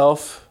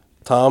myself.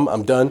 Tom,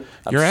 I'm done.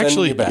 You're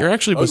actually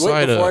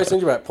beside before I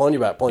send you back, pulling you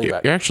back.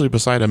 You're actually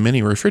beside a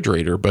mini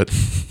refrigerator, but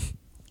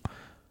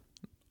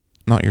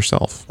not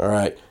yourself. All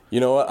right. You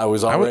know what? I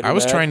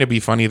was trying to be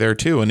funny there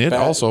too, and it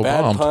also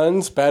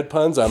bombed. Bad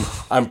puns.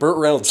 I'm Burt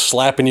Reynolds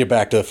slapping you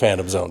back to the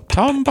Phantom Zone.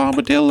 Tom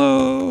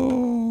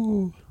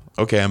Bombadillo.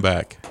 Okay, I'm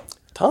back.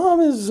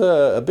 Tom is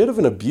a bit of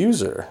an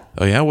abuser.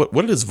 Oh yeah, what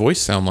did his voice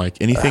sound like?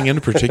 Anything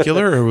in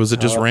particular, or was it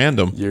just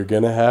random? You're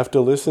gonna have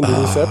to listen to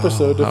this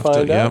episode to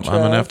find out.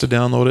 I'm gonna have to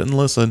download it and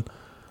listen.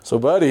 So,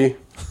 buddy,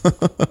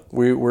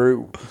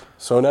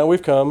 now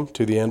we've come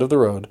to the end of the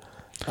road.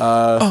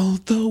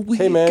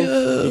 Hey man,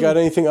 you got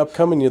anything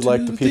upcoming you'd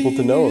like the people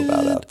to know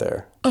about out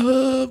there?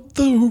 Of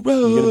the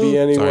road. You gonna be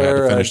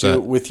anywhere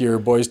with your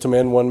Boys to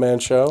Men one-man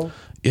show?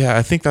 Yeah,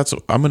 I think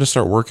I'm gonna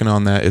start working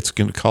on that. It's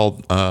gonna be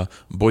called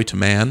Boy to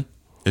Man.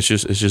 It's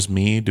just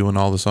me doing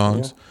all the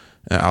songs.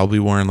 Yeah. I'll be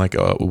wearing like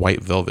a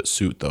white velvet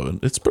suit though.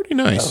 It's pretty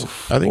nice.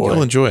 I think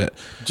you'll enjoy it.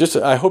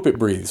 I hope it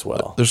breathes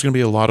well. There's going to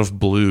be a lot of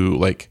blue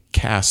like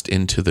cast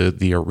into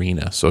the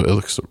arena, so it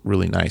looks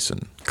really nice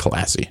and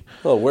classy.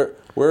 Oh,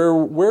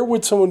 where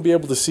would someone be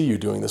able to see you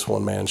doing this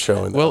one-man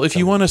show? If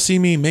you want to see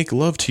me make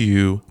love to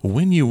you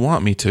when you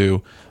want me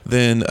to,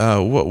 then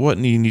what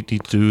you need to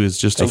do is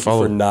just to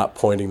follow. Thank you for not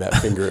pointing that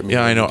finger at me.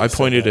 Yeah, I know. I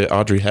pointed at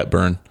Audrey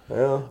Hepburn.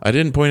 Yeah. I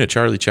didn't point at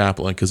Charlie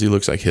Chaplin because he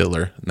looks like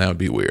Hitler, and that would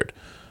be weird.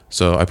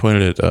 So I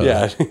pointed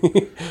at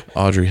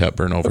Audrey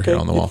Hepburn over here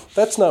on the wall.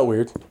 That's not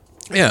weird.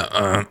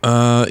 Yeah.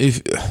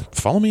 If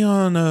follow me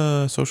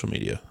on social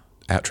media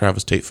at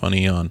Travis Tate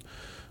Funny on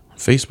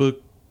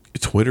Facebook,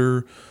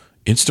 Twitter,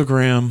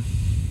 Instagram.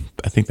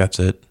 I think that's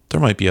it.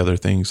 There might be other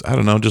things. I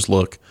don't know. Just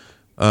look.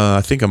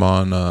 I think I'm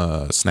on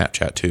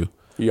Snapchat too.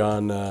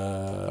 on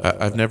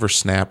I've never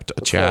snapped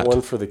a chat. that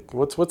one for the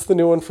what's the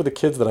new one for the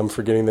kids that I'm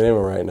forgetting the name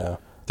of right now?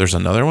 There's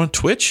another one?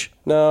 Twitch?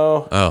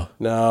 No. Oh.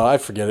 No, I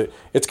forget it.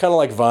 It's kind of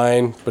like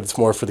Vine, but it's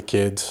more for the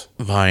kids.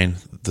 Vine.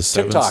 The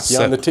TikTok.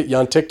 You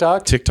on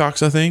TikTok?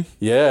 TikTok's a thing?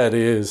 Yeah, it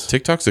is.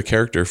 TikTok's a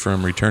character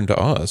from Return to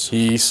Oz.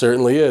 He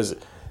certainly is.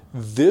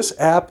 This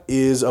app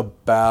is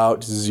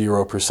about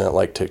 0%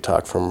 like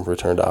TikTok from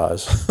Return to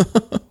Oz.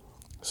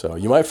 So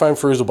you might find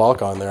Fairuza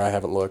Balk on there. I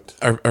haven't looked.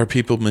 Are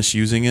people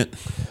misusing it?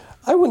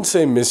 I wouldn't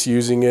say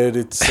misusing it.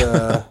 It's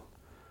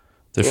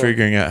They're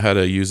figuring out how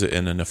to use it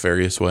in a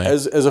nefarious way.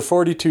 as a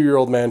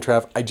 42-year-old man,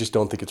 Trav, I just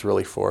don't think it's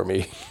really for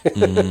me.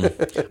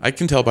 I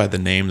can tell by the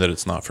name that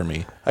it's not for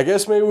me. I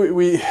guess maybe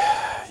we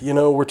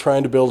we're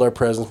trying to build our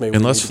presence. Maybe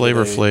Unless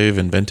Flavor Flav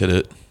invented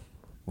it.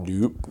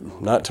 Nope,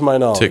 not to my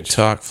knowledge.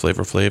 TikTok,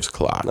 Flavor Flav's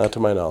clock. Not to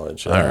my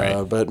knowledge. All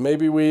right. But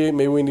maybe we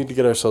need to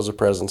get ourselves a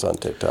presence on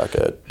TikTok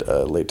at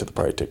Late to the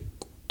Party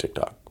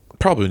TikTok.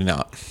 Probably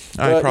not.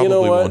 I But probably you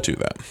know what? won't do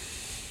that.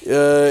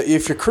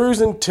 If you're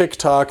cruising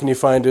TikTok and you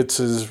find it's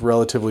as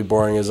relatively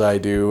boring as I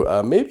do,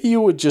 maybe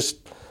you would just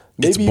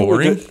It's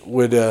boring?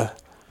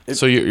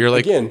 So you're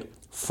like, again,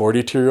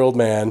 42-year-old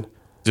man.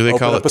 do they open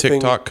call up it a thing-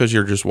 TikTok because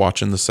you're just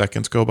watching the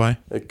seconds go by?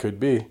 It could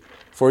be.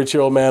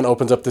 42-year-old man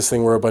opens up this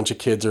thing where a bunch of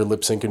kids are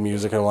lip syncing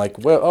music, and I'm like,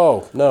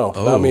 well,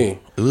 not me,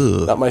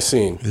 Ugh. not my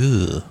scene.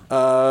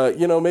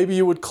 Ugh. Maybe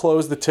you would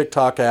close the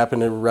TikTok app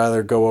and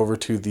rather go over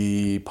to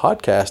the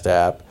podcast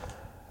app,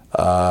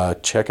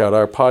 check out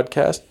our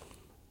podcast,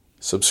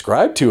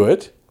 subscribe to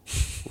it,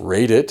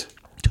 rate it,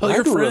 Tell your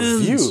write a friends.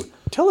 review.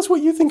 Tell us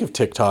what you think of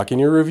TikTok in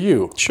your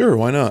review. Sure,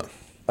 why not?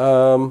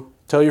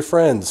 Tell your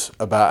friends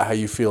about how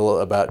you feel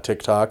about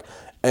TikTok.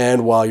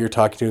 And while you're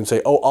talking to them,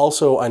 say, oh,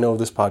 also, I know of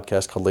this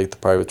podcast called Late the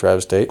Party with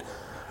Travis Tate.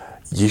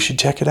 You should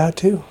check it out,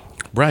 too.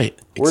 Right.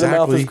 Word of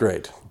mouth Exactly. is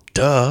great.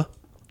 Duh.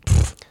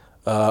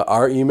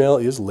 Our email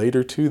is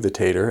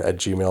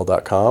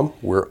latertothetater@gmail.com.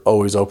 We're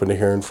always open to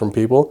hearing from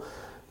people.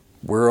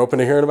 We're open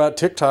to hearing about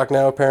TikTok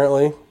now,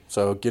 apparently.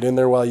 So get in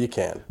there while you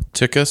can.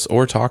 Tick us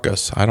or talk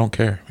us. I don't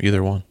care.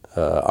 Either one.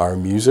 Our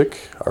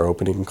music, our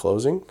opening and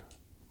closing,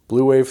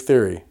 Blue Wave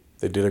Theory.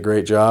 They did a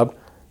great job.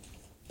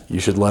 You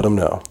should let them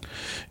know.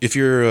 If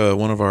you're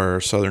one of our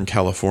Southern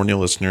California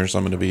listeners,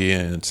 I'm going to be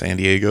in San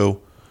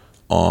Diego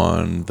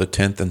on the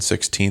 10th and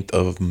 16th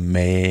of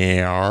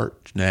May.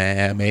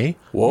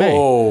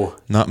 Whoa.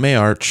 Not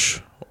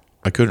March.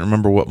 I couldn't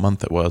remember what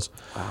month it was.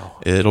 Wow.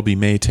 It'll be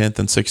May 10th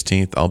and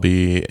 16th. I'll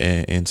be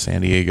in San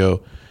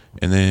Diego.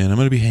 And then I'm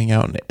going to be hanging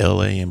out in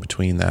LA in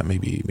between that.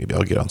 Maybe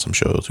I'll get on some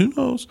shows. Who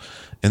knows?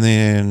 And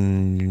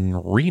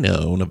then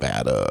Reno,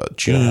 Nevada, Gonna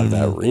June have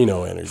that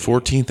Reno energy.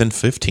 14th and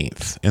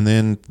 15th. And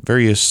then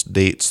various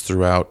dates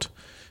throughout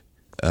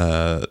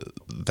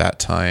that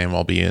time.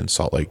 I'll be in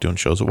Salt Lake doing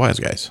shows at Wise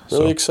Guys.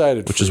 Really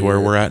excited Which for is where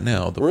your- we're at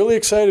now. The Really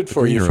excited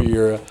for green you for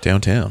room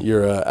downtown.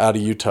 your out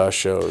of Utah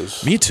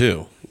shows. Me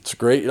too. It's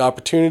great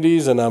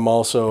opportunities, and I'm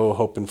also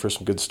hoping for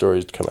some good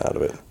stories to come out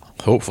of it.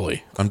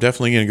 Hopefully. I'm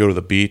definitely going to go to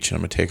the beach and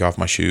I'm going to take off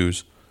my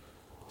shoes,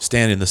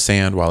 stand in the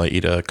sand while I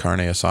eat a carne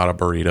asada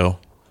burrito.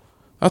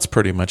 That's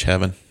pretty much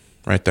heaven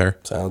right there.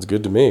 Sounds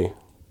good to me.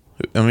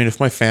 I mean, if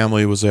my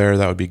family was there,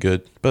 that would be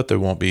good, but they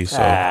won't be.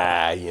 So,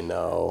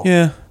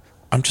 yeah.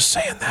 I'm just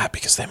saying that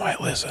because they might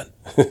listen.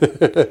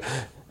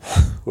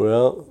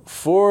 Well,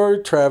 for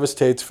Travis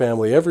Tate's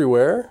family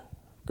everywhere,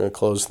 I'm going to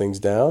close things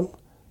down.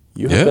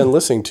 You have Yeah. been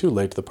listening to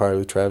Late to the Party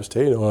with Travis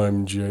Tate.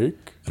 I'm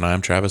Jake. And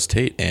I'm Travis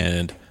Tate,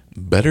 and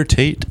better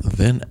Tate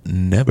than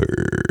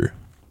never.